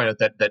surprised to find out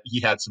that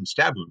he had some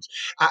stab wounds.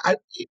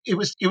 It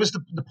was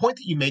the point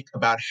that you make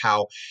about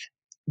how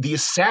the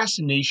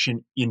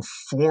assassination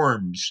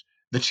informs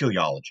the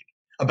teleology,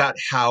 about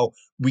how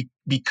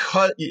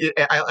because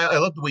I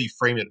love the way you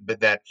frame it, but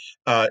that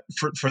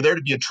for there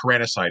to be a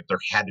tyrannicide, there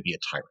had to be a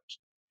tyrant.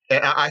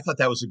 And I thought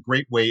that was a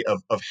great way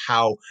of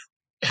how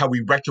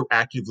we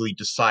retroactively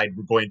decide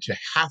we're going to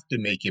have to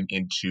make him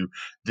into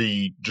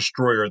the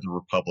destroyer of the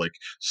republic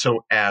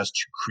so as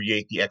to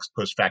create the ex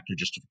post facto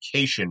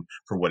justification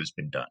for what has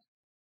been done.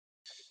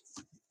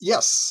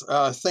 Yes,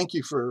 thank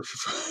you for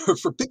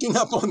picking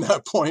up on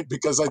that point,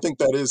 because I think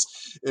that is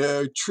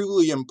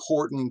truly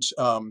important.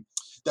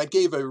 That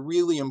gave a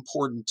really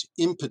important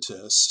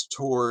impetus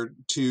I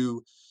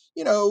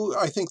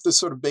think the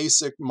sort of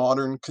basic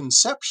modern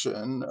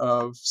conception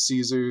of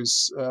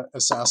Caesar's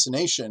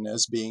assassination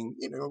as being,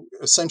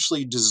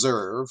 essentially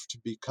deserved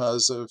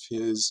because of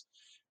his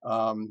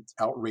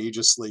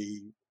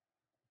outrageously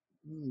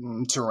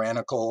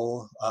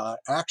tyrannical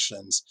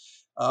actions.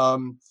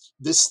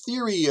 This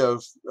theory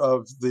of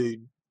the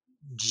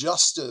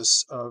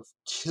justice of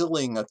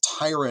killing a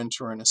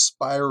tyrant or an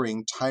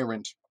aspiring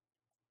tyrant,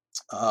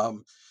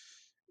 um,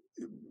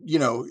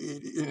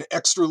 in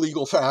extra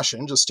legal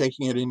fashion, just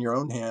taking it in your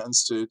own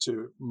hands to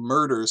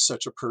murder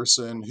such a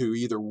person who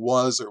either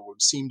was or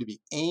would seem to be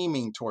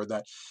aiming toward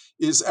that,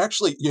 is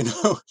actually,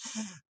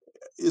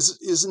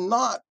 is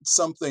not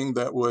something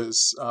that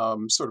was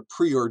sort of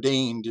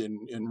preordained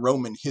in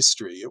Roman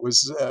history. It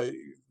was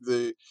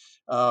the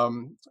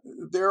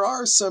there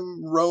are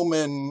some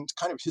Roman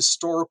kind of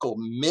historical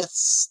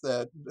myths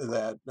that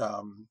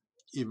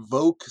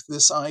evoke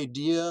this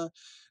idea,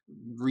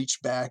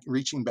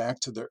 reaching back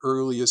to the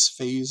earliest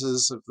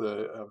phases of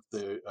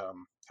the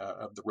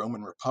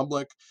Roman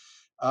Republic.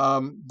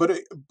 But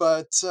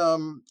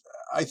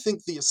I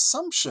think the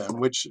assumption,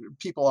 which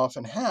people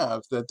often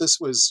have, that this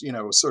was,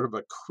 sort of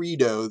a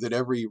credo that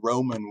every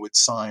Roman would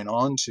sign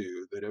on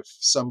to, that if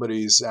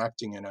somebody's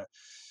acting in a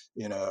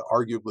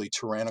arguably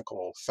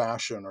tyrannical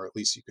fashion, or at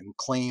least you can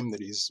claim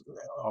that he's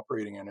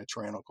operating in a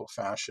tyrannical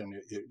fashion,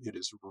 it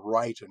is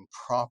right and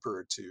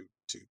proper to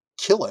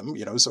kill him,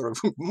 sort of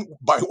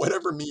by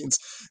whatever means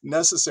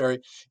necessary,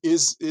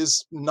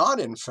 is not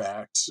in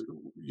fact,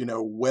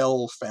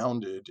 well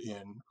founded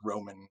in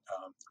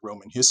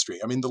Roman history.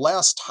 I mean, the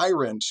last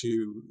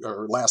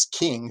last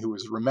king who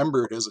was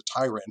remembered as a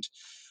tyrant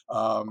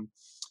um,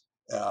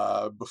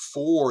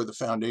 before the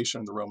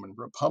foundation of the Roman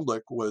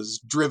Republic was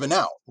driven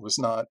out, was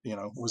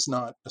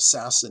not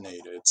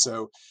assassinated.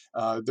 So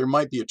there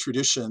might be a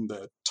tradition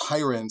that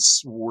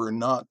tyrants were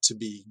not to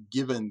be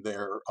given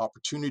their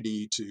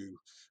opportunity to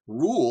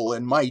rule,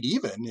 and might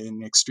even,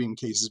 in extreme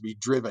cases, be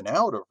driven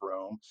out of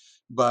Rome.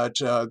 But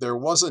there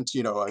wasn't,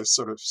 a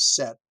sort of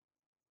set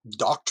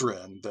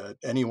doctrine that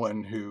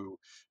anyone who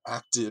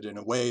acted in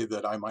a way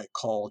that I might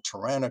call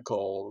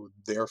tyrannical,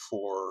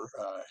 therefore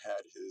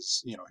had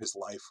his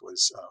life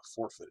was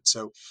forfeited.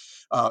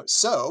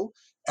 So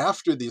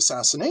after the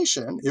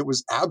assassination, it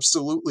was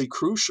absolutely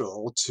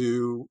crucial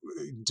to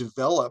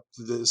develop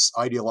this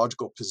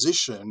ideological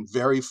position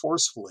very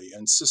forcefully,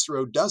 and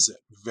Cicero does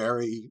it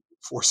very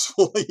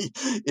forcefully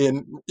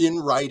in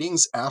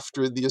writings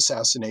after the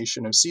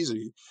assassination of Caesar.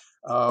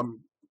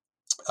 Um,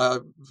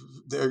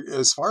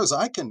 as far as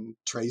I can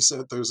trace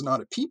it, there's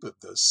not a peep of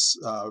this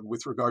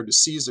with regard to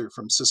Caesar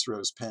from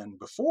Cicero's pen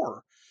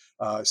before,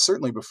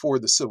 certainly before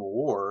the Civil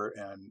War,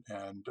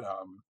 and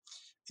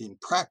in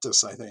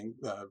practice, I think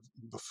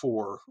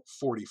before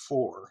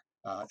 44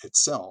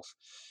 itself.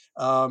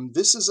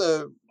 This is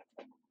a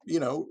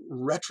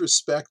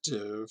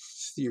retrospective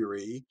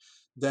theory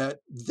that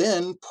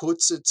then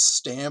puts its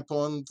stamp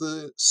on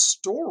the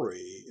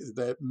story,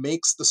 that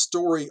makes the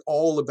story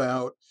all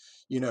about,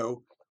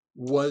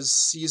 was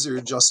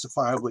Caesar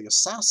justifiably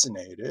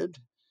assassinated?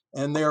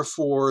 And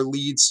therefore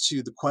leads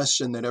to the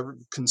question that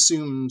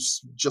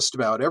consumes just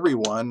about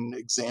everyone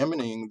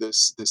examining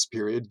this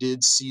period: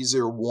 did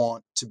Caesar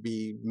want to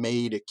be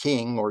made a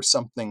king or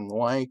something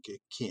like a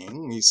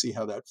king? You see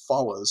how that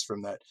follows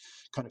from that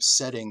kind of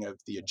setting of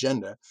the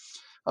agenda.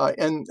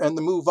 And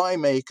the move I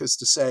make is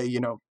to say,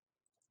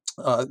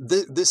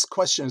 this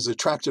question has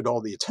attracted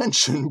all the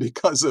attention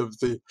because of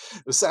the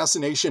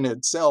assassination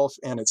itself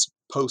and its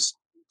post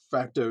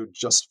facto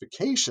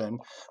justification.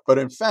 But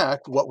in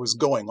fact, what was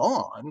going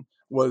on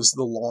was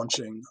the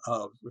launching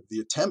of the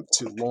attempt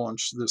to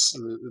launch this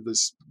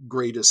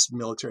greatest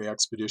military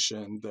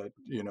expedition that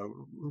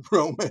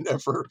Rome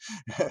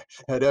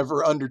had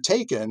ever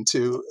undertaken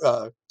to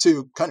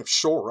kind of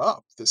shore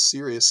up the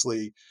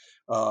seriously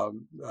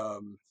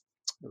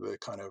the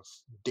kind of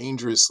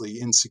dangerously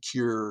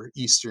insecure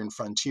eastern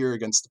frontier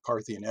against the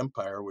Parthian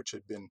Empire, which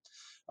had been,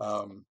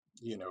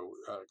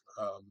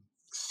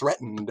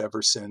 threatened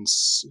ever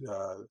since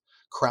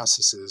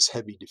Crassus's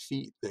heavy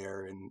defeat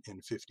there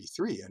in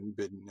 53, and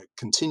been a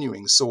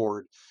continuing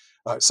thorn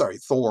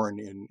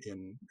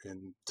in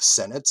the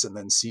Senate's and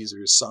then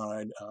Caesar's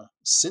side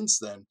since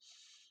then.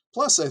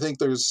 Plus, I think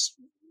there's,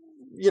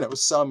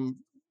 some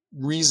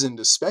reason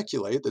to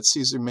speculate that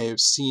Caesar may have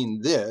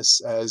seen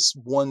this as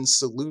one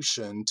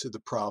solution to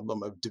the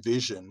problem of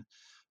division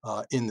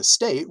in the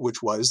state,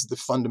 which was the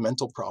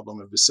fundamental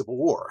problem of the Civil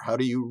War. How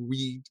do you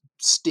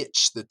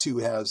re-stitch the two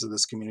halves of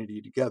this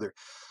community together?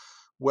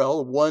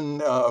 Well, one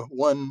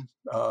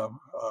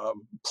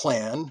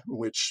plan,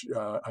 which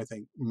I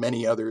think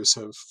many others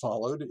have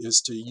followed,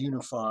 is to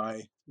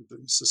unify the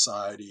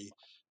society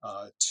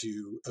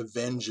to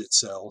avenge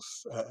itself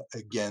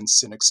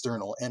against an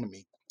external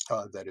enemy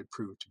that had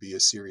proved to be a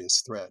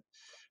serious threat.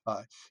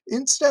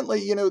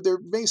 Incidentally,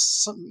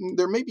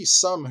 there may be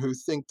some who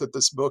think that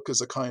this book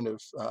is a kind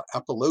of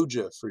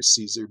apologia for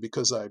Caesar,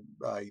 because I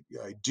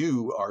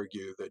do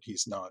argue that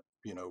he's not,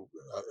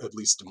 at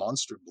least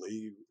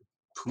demonstrably,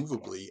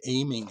 provably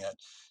aiming at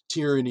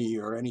tyranny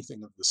or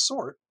anything of the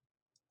sort.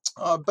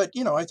 But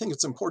I think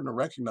it's important to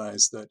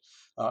recognize that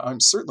I'm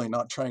certainly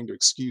not trying to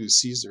excuse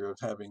Caesar of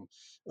having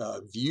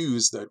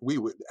views that we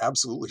would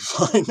absolutely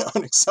find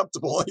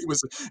unacceptable. He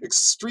was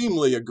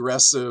extremely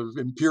aggressive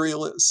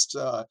imperialist.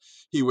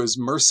 He was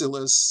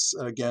merciless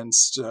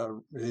against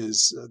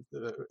his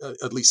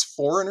at least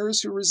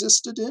foreigners who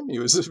resisted him. He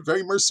was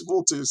very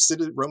merciful to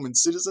Roman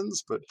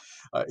citizens, but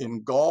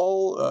in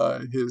Gaul,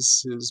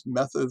 his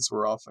methods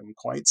were often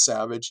quite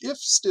savage, if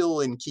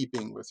still in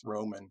keeping with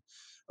Roman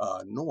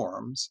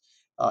norms.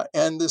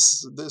 And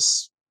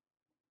this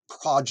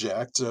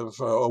project of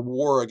a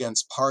war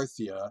against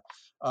Parthia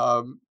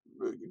um,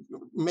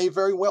 may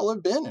very well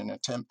have been an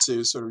attempt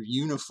to sort of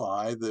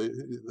unify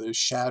the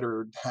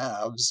shattered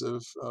halves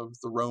of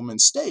the Roman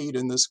state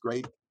in this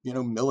great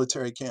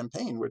military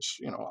campaign, which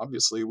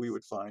obviously we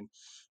would find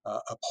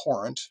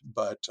abhorrent,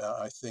 but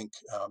I think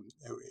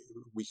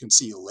we can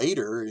see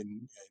later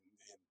in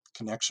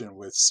connection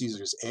with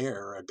Caesar's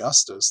heir,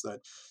 Augustus,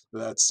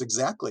 that's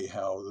exactly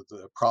how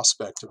the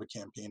prospect of a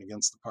campaign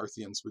against the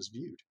Parthians was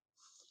viewed.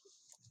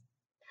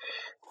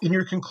 In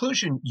your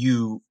conclusion,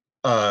 you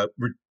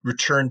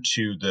return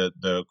to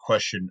the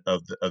question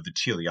of the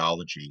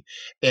teleology,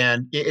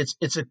 and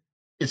it's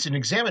an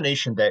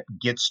examination that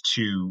gets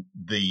to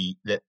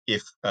that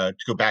if to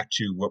go back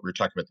to what we were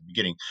talking about at the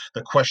beginning,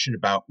 the question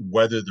about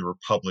whether the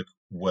Republic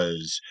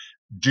was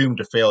doomed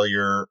to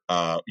failure?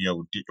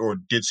 Or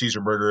did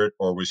Caesar murder it,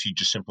 or was he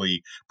just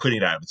simply putting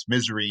it out of its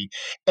misery?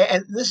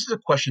 And this is a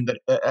question that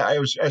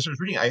as I was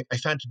reading, I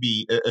found to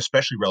be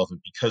especially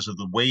relevant because of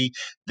the way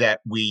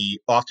that we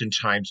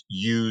oftentimes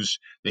use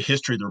the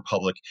history of the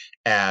Republic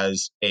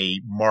as a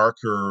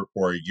marker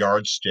or a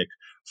yardstick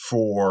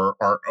for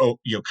our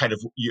kind of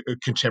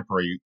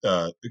contemporary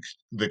the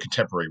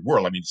contemporary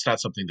world. I mean, it's not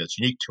something that's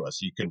unique to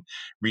us. You can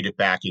read it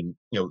back in,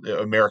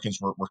 Americans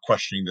were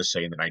questioning this,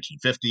 say, in the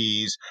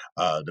 1950s.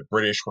 The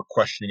British were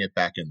questioning it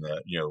back in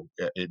the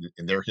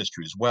in their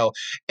history as well.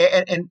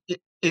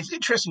 It's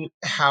interesting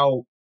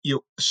how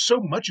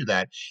so much of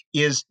that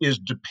is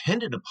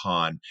dependent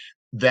upon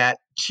that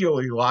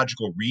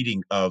teleological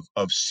reading of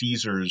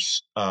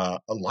Caesar's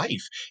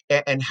life,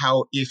 and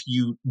how if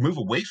you move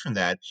away from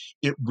that,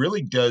 it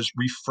really does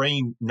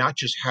reframe not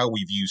just how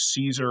we view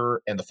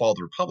Caesar and the fall of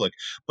the Republic,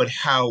 but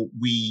how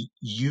we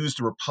use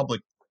the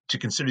Republic to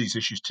consider these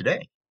issues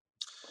today.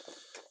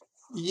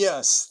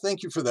 Yes,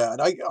 thank you for that.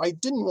 I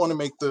didn't want to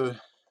make the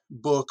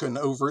book an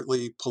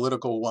overtly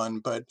political one,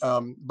 but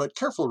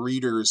careful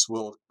readers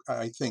will,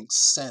 I think,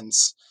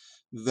 sense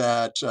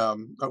that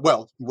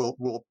well,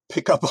 will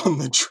pick up on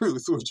the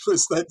truth, which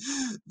was that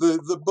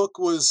the book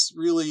was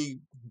really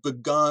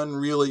begun,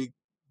 really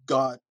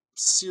got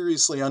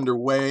seriously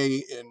underway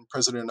in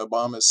President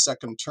Obama's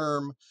second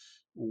term,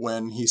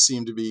 when he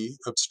seemed to be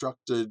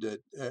obstructed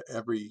at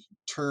every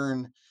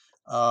turn,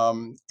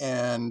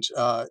 and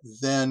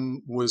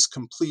then was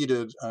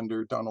completed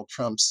under Donald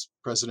Trump's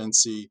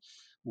presidency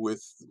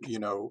with,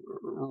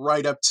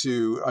 right up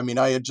to, I mean,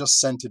 I had just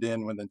sent it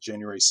in when the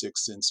January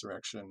 6th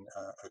insurrection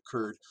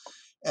occurred.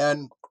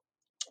 And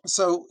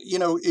so,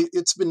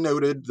 it's been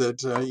noted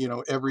that,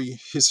 every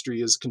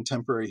history is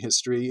contemporary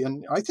history.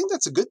 And I think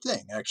that's a good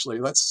thing, actually.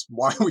 That's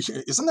why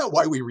isn't that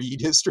why we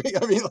read history?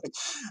 I mean, like,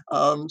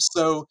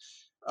 so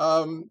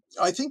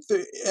I think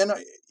that, and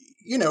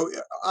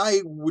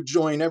I would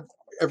join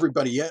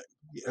everybody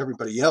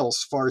everybody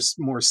else, far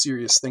more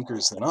serious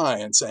thinkers than I,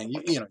 and saying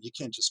you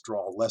can't just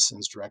draw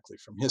lessons directly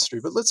from history.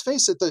 But let's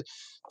face it,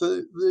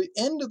 the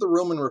end of the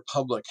Roman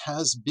Republic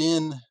has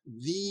been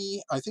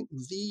I think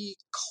the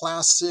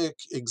classic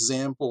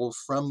example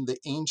from the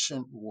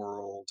ancient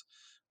world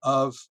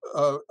of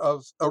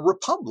a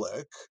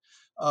republic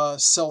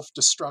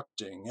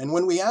self-destructing. And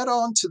when we add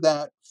on to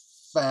that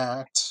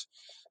fact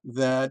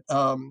that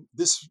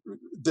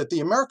that the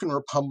American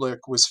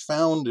Republic was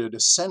founded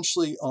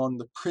essentially on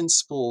the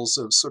principles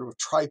of sort of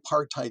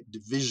tripartite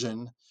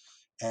division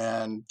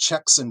and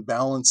checks and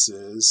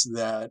balances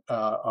that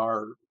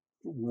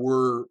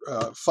were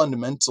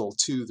fundamental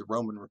to the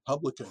Roman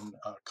Republican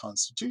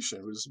Constitution.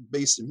 It was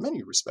based in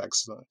many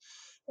respects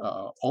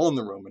on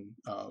the Roman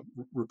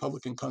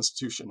Republican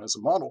Constitution as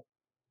a model.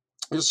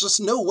 There's just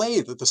no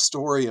way that the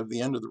story of the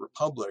end of the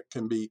Republic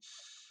can be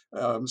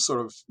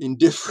sort of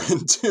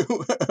indifferent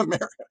to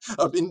America,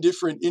 of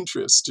indifferent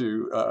interest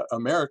to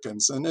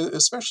Americans, and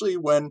especially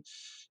when,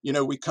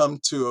 we come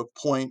to a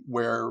point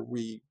where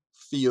we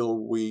feel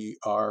we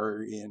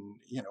are in,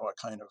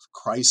 a kind of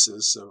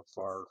crisis of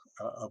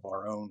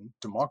our own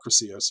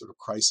democracy, a sort of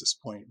crisis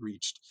point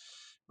reached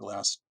the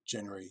last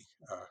January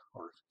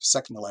or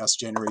second to last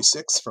January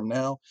 6th from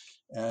now,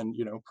 and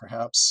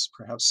perhaps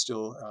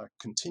still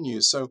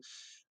continues. So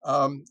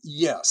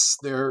yes,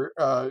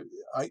 I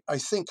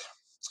think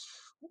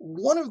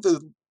one of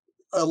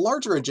a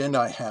larger agenda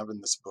I have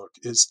in this book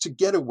is to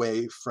get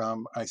away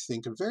from, I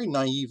think, a very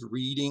naive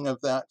reading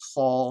of that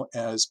fall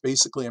as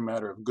basically a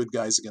matter of good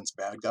guys against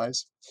bad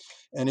guys.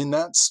 And in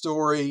that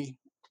story,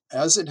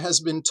 as it has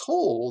been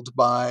told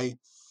by,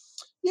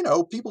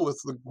 people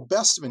with the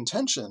best of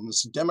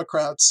intentions,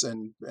 Democrats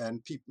and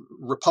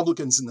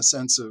Republicans in the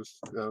sense of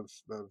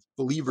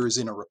believers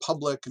in a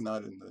republic,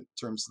 not in the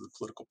terms of the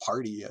political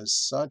party as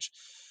such.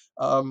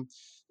 Um,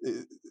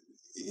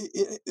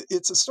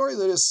 it's a story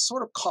that has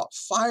sort of caught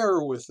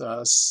fire with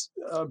us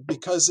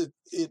because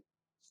it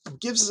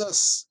gives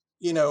us,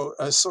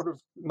 a sort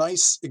of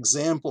nice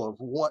example of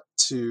what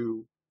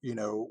to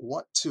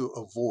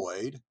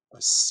avoid: a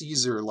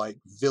Caesar-like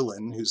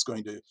villain who's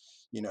going to,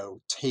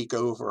 take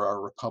over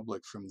our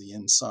republic from the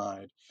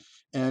inside,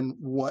 and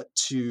what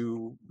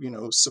to,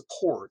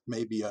 support: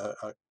 maybe a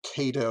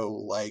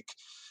Cato-like,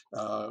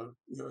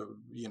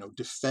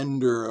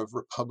 defender of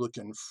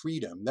Republican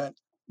freedom. That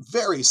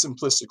very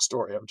simplistic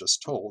story I've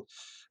just told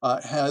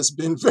has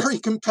been very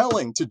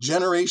compelling to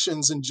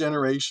generations and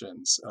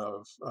generations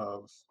of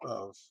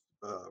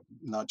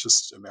not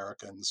just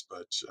Americans,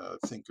 but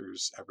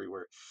thinkers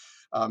everywhere.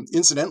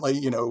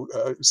 Incidentally,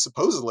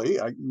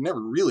 supposedly, I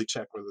never really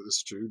checked whether this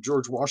is true,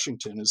 George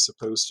Washington is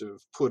supposed to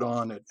have put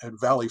on at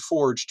Valley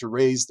Forge to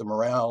raise the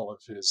morale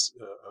of his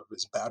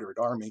battered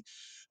army,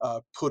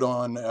 put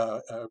on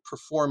a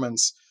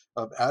performance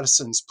of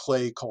Addison's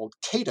play called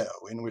Cato,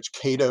 in which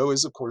Cato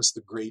is, of course,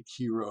 the great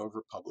hero of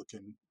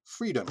Republican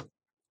freedom.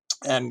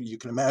 And you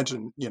can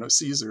imagine,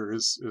 Caesar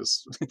is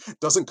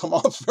doesn't come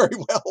off very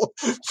well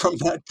from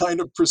that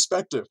kind of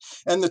perspective.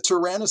 And the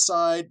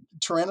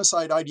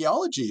tyrannicide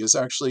ideology is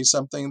actually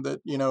something that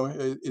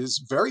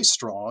is very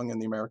strong in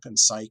the American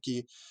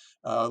psyche.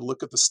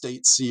 Look at the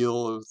state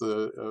seal of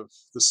the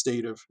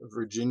state of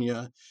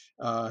Virginia,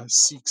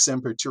 "Sic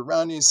semper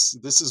tyrannis."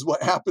 This is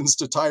what happens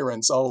to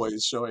tyrants,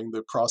 always showing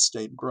the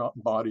prostrate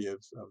body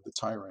of the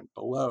tyrant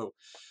below.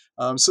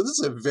 So this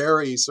is a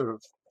very sort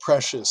of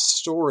precious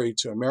story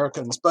to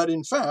Americans. But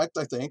in fact,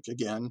 I think,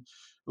 again,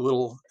 a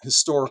little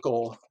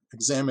historical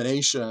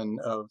examination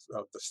of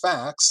the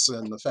facts,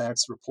 and the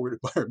facts reported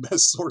by our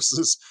best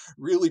sources,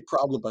 really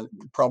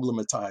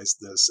problematize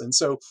this. And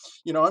so,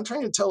 I'm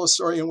trying to tell a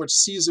story in which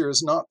Caesar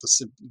is not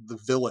the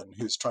villain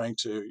who's trying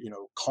to,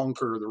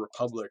 conquer the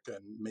Republic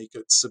and make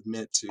it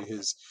submit to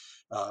his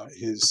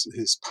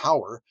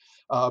power,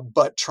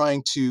 but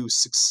trying to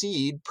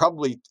succeed,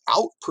 probably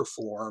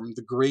outperform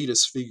the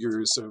greatest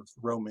figures of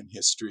Roman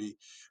history,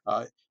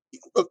 uh,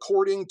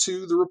 according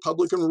to the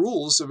Republican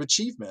rules of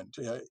achievement.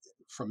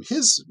 From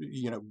his,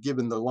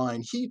 given the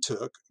line he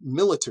took,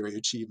 military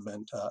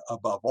achievement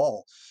above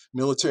all,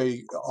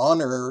 military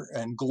honor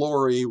and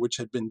glory, which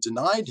had been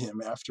denied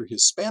him after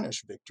his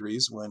Spanish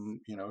victories when,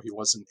 he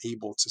wasn't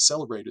able to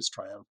celebrate his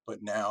triumph,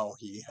 but now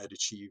he had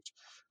achieved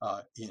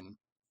in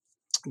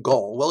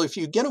Gaul. Well, if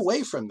you get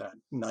away from that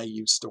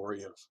naive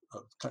story of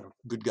kind of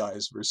good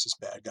guys versus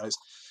bad guys,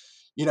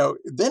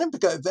 then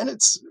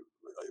it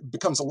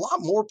becomes a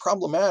lot more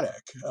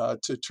problematic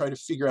to try to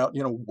figure out,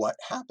 what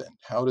happened.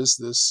 How does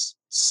this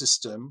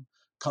system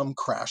come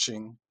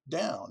crashing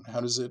down? How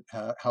does it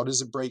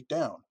break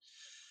down?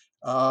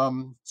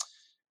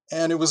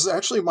 And it was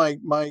actually my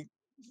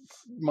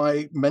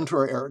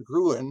mentor Eric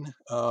Gruen,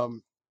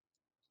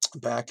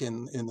 back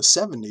in the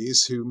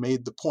 70s, who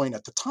made the point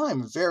at the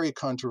time, very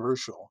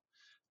controversial,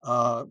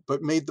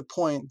 but made the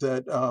point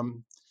that uh,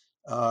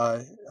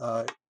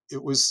 uh,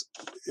 it was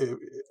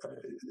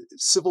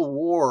civil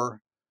war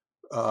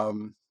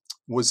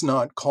was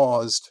not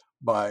caused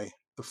by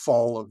the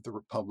fall of the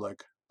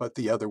Republic, but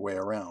the other way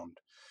around.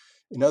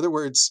 In other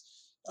words,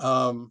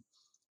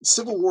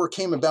 civil war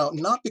came about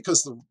not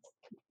because the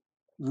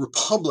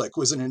Republic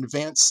was in an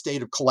advanced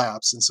state of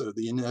collapse, and so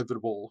the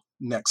inevitable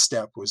next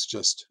step was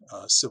just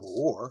civil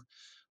war.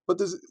 But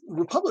the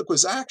Republic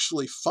was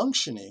actually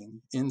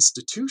functioning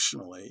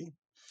institutionally,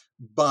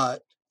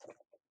 but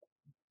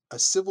a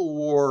civil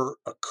war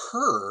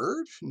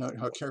occurred. Note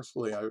how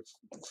carefully I've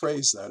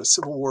phrased that. A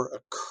civil war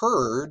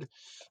occurred,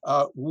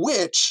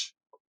 which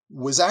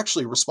was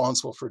actually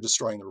responsible for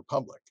destroying the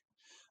Republic.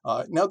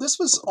 Now, this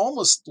was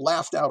almost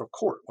laughed out of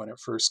court when it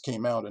first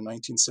came out in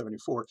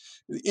 1974.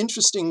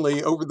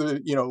 Interestingly, over the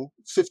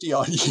 50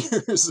 odd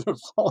years that have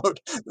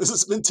followed, this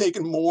has been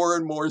taken more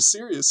and more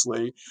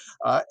seriously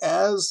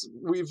as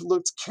we've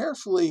looked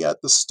carefully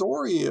at the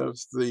story of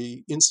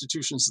the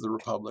institutions of the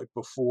Republic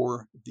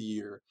before the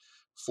year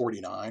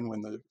 49,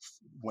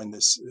 when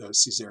this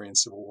Caesarian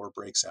civil war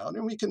breaks out,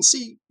 and we can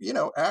see,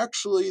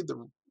 actually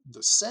the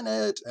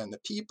Senate and the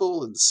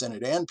people, and the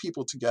Senate and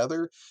people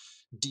together,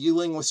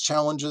 dealing with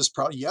challenges.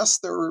 Yes,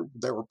 there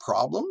were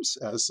problems,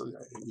 as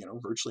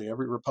virtually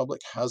every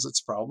republic has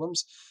its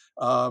problems,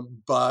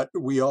 but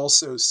we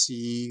also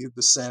see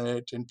the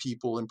Senate and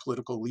people and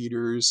political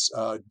leaders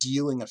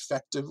dealing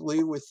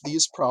effectively with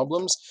these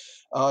problems,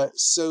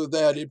 so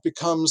that it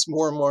becomes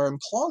more and more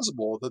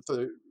implausible that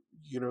the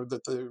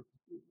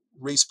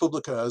res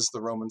publica, as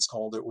the Romans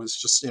called it, was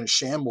just in a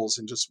shambles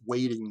and just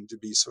waiting to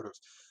be sort of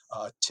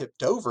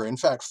tipped over. In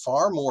fact,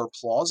 far more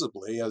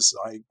plausibly, as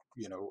I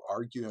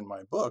argue in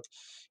my book,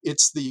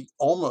 it's the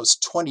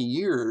almost 20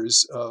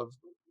 years of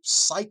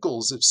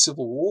cycles of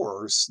civil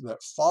wars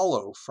that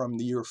follow from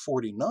the year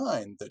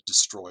 49 that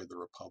destroy the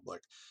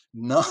Republic,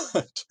 not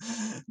the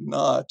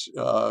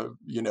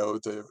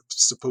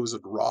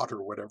supposed rot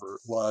or whatever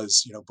it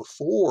was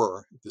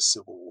before the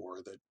Civil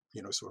War that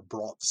sort of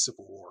brought the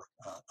Civil War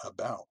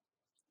about.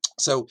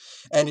 So,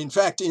 and in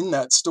fact, in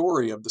that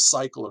story of the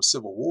cycle of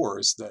civil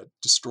wars that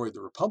destroyed the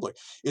Republic,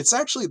 it's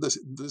actually the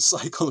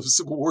cycle of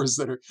civil wars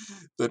that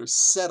are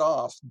set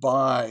off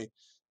by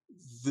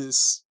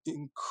this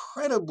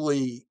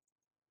incredibly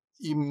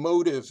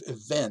emotive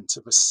event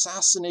of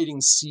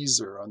assassinating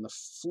Caesar on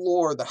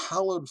the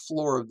hallowed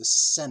floor of the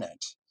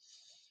Senate,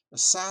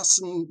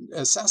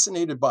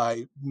 assassinated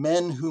by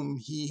men whom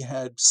he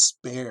had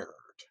spared,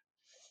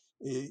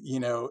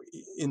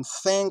 in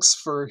thanks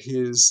for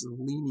his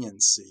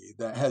leniency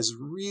that has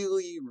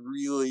really,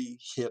 really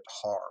hit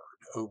hard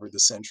over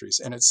the centuries.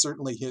 And it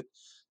certainly hit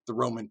the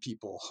Roman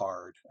people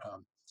hard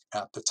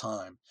at the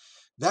time.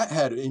 That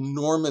had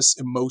enormous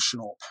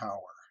emotional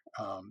power.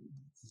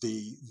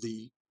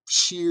 The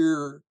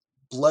sheer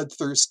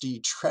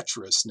bloodthirsty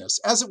treacherousness,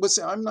 as it was,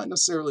 I'm not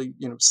necessarily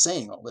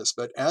saying all this,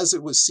 but as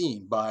it was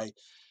seen by,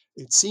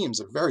 it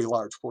seems, a very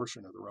large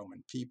portion of the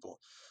Roman people,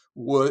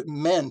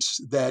 meant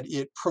that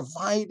it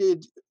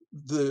provided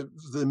the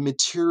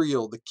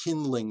material, the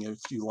kindling, if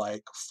you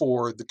like,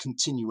 for the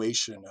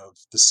continuation of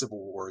the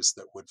civil wars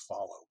that would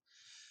follow.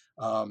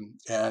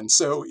 And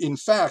so, in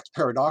fact,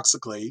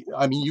 paradoxically,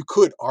 I mean, you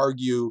could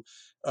argue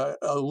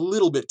a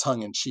little bit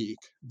tongue in cheek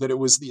that it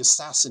was the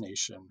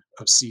assassination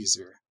of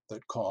Caesar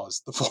that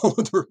caused the fall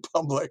of the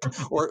Republic,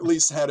 or at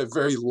least had a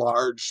very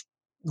large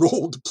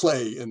role to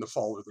play in the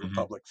fall of the Mhm.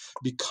 Republic,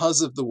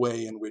 because of the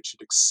way in which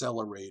it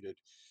accelerated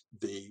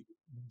the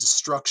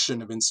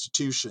destruction of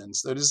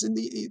institutions that is in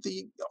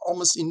the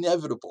almost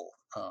inevitable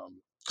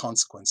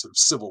consequence of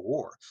civil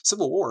war.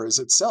 Civil war is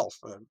itself,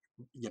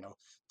 you know,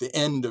 the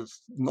end of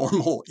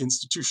normal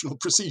institutional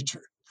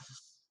procedure.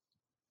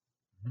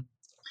 Mhm.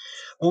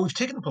 Well, we've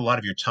taken up a lot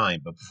of your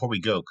time, but before we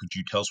go, could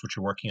you tell us what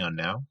you're working on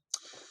now?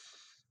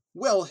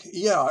 Well,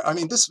 yeah, I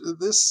mean, this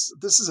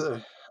is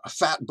a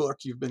fat book.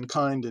 You've been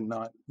kind in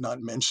not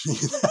mentioning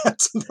that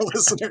to the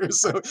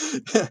listeners. So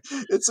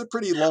it's a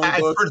pretty long I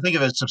book, prefer to think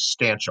of it as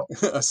substantial.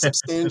 a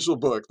substantial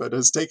book that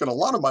has taken a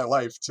lot of my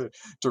life to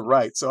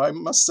write. So I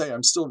must say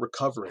I'm still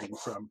recovering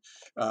from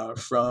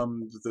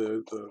the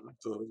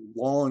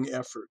long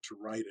effort to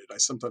write it. I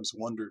sometimes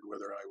wondered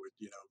whether I would,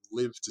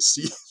 live to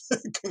see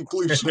the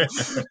conclusion.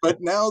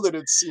 But now that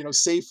it's,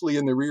 safely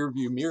in the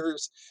rearview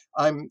mirrors,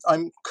 I'm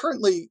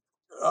currently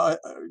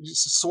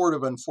sort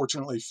of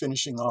unfortunately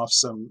finishing off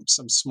some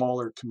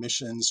smaller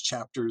commissions,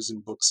 chapters,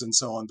 and books and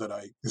so on that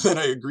I that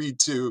I agreed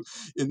to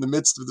in the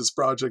midst of this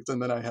project,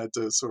 and then I had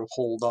to sort of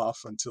hold off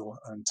until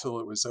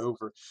it was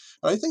over.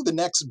 I think the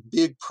next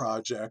big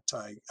project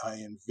I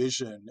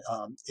envision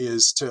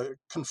is to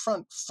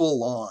confront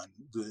full on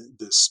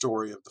the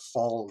story of the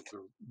fall of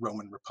the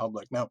Roman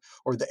Republic now,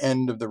 or the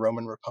end of the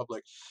Roman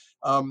Republic.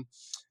 Um,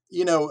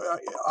 you know,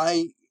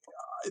 I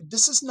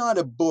this is not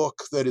a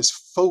book that is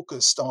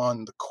focused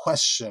on the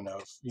question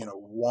of,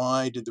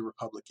 why did the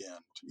republic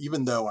end,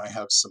 even though I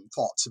have some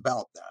thoughts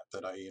about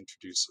that I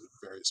introduce at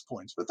various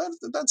points, but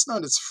that's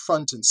not its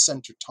front and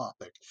center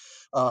topic.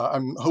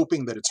 I'm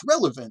hoping that it's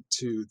relevant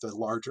to the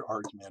larger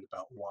argument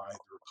about why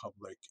the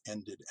republic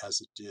ended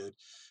as it did,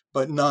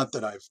 but not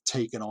that I've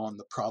taken on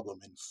the problem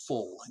in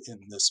full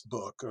in this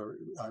book, or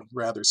I've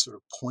rather sort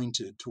of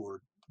pointed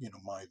toward,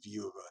 my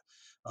view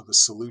of a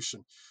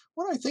solution.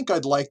 What I think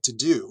I'd like to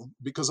do,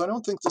 because I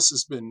don't think this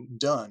has been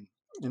done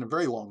in a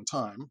very long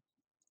time,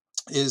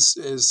 is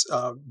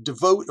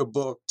devote a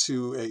book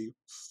to a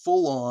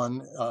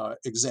full-on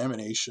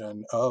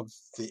examination of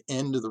the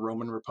end of the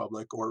Roman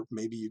Republic, or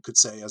maybe you could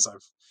say, as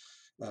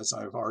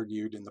I've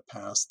argued in the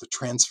past, the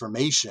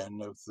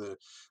transformation of the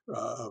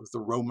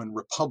Roman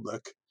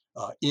Republic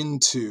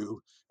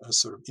into a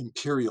sort of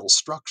imperial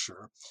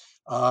structure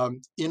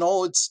in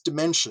all its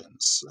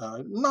dimensions,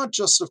 not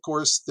just, of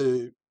course,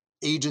 the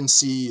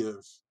agency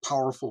of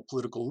powerful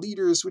political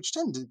leaders, which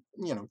tend to,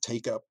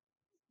 take up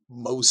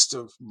most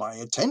of my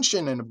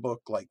attention in a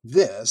book like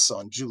this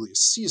on Julius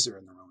Caesar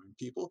and the Roman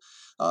people,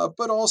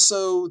 but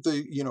also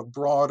the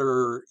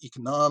broader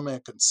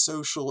economic and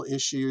social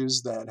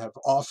issues that have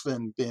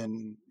often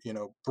been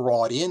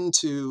brought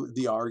into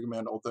the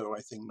argument, although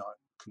I think not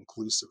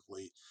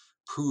conclusively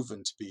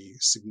proven to be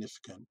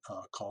significant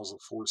causal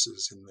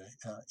forces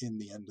in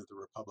the end of the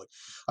republic.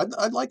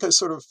 I'd like a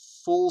sort of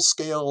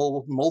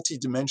full-scale,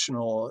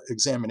 multi-dimensional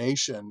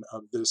examination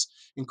of this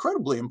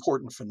incredibly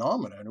important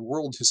phenomenon and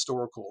world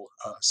historical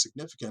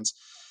significance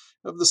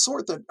of the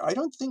sort that I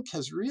don't think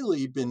has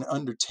really been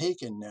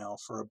undertaken now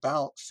for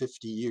about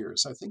 50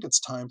 years. I think it's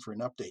time for an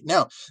update.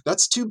 Now,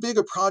 that's too big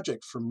a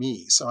project for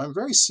me, so I'm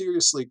very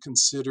seriously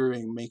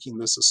considering making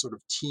this a sort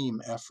of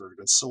team effort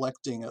and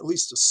selecting at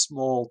least a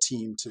small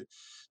team to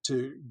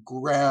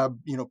grab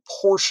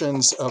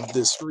portions of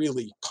this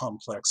really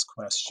complex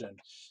question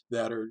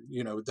that are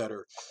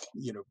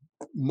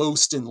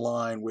most in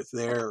line with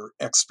their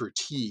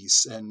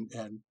expertise,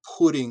 and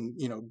putting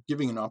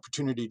giving an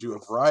opportunity to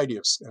a variety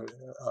of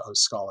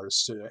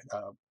scholars to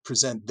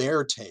present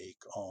their take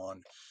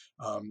on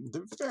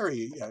the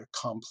very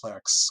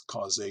complex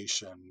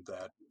causation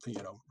that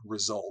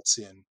results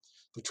in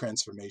the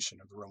transformation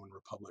of the Roman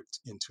Republic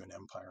into an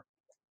empire.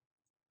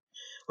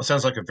 Well,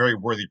 sounds like a very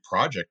worthy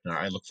project, and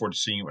I look forward to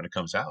seeing it when it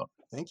comes out.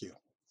 Thank you.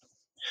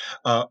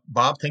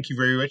 Bob, thank you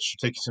very much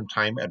for taking some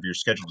time out of your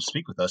schedule to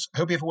speak with us. I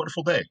hope you have a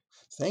wonderful day.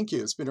 Thank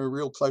you. It's been a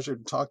real pleasure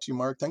to talk to you,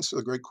 Mark. Thanks for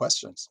the great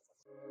questions.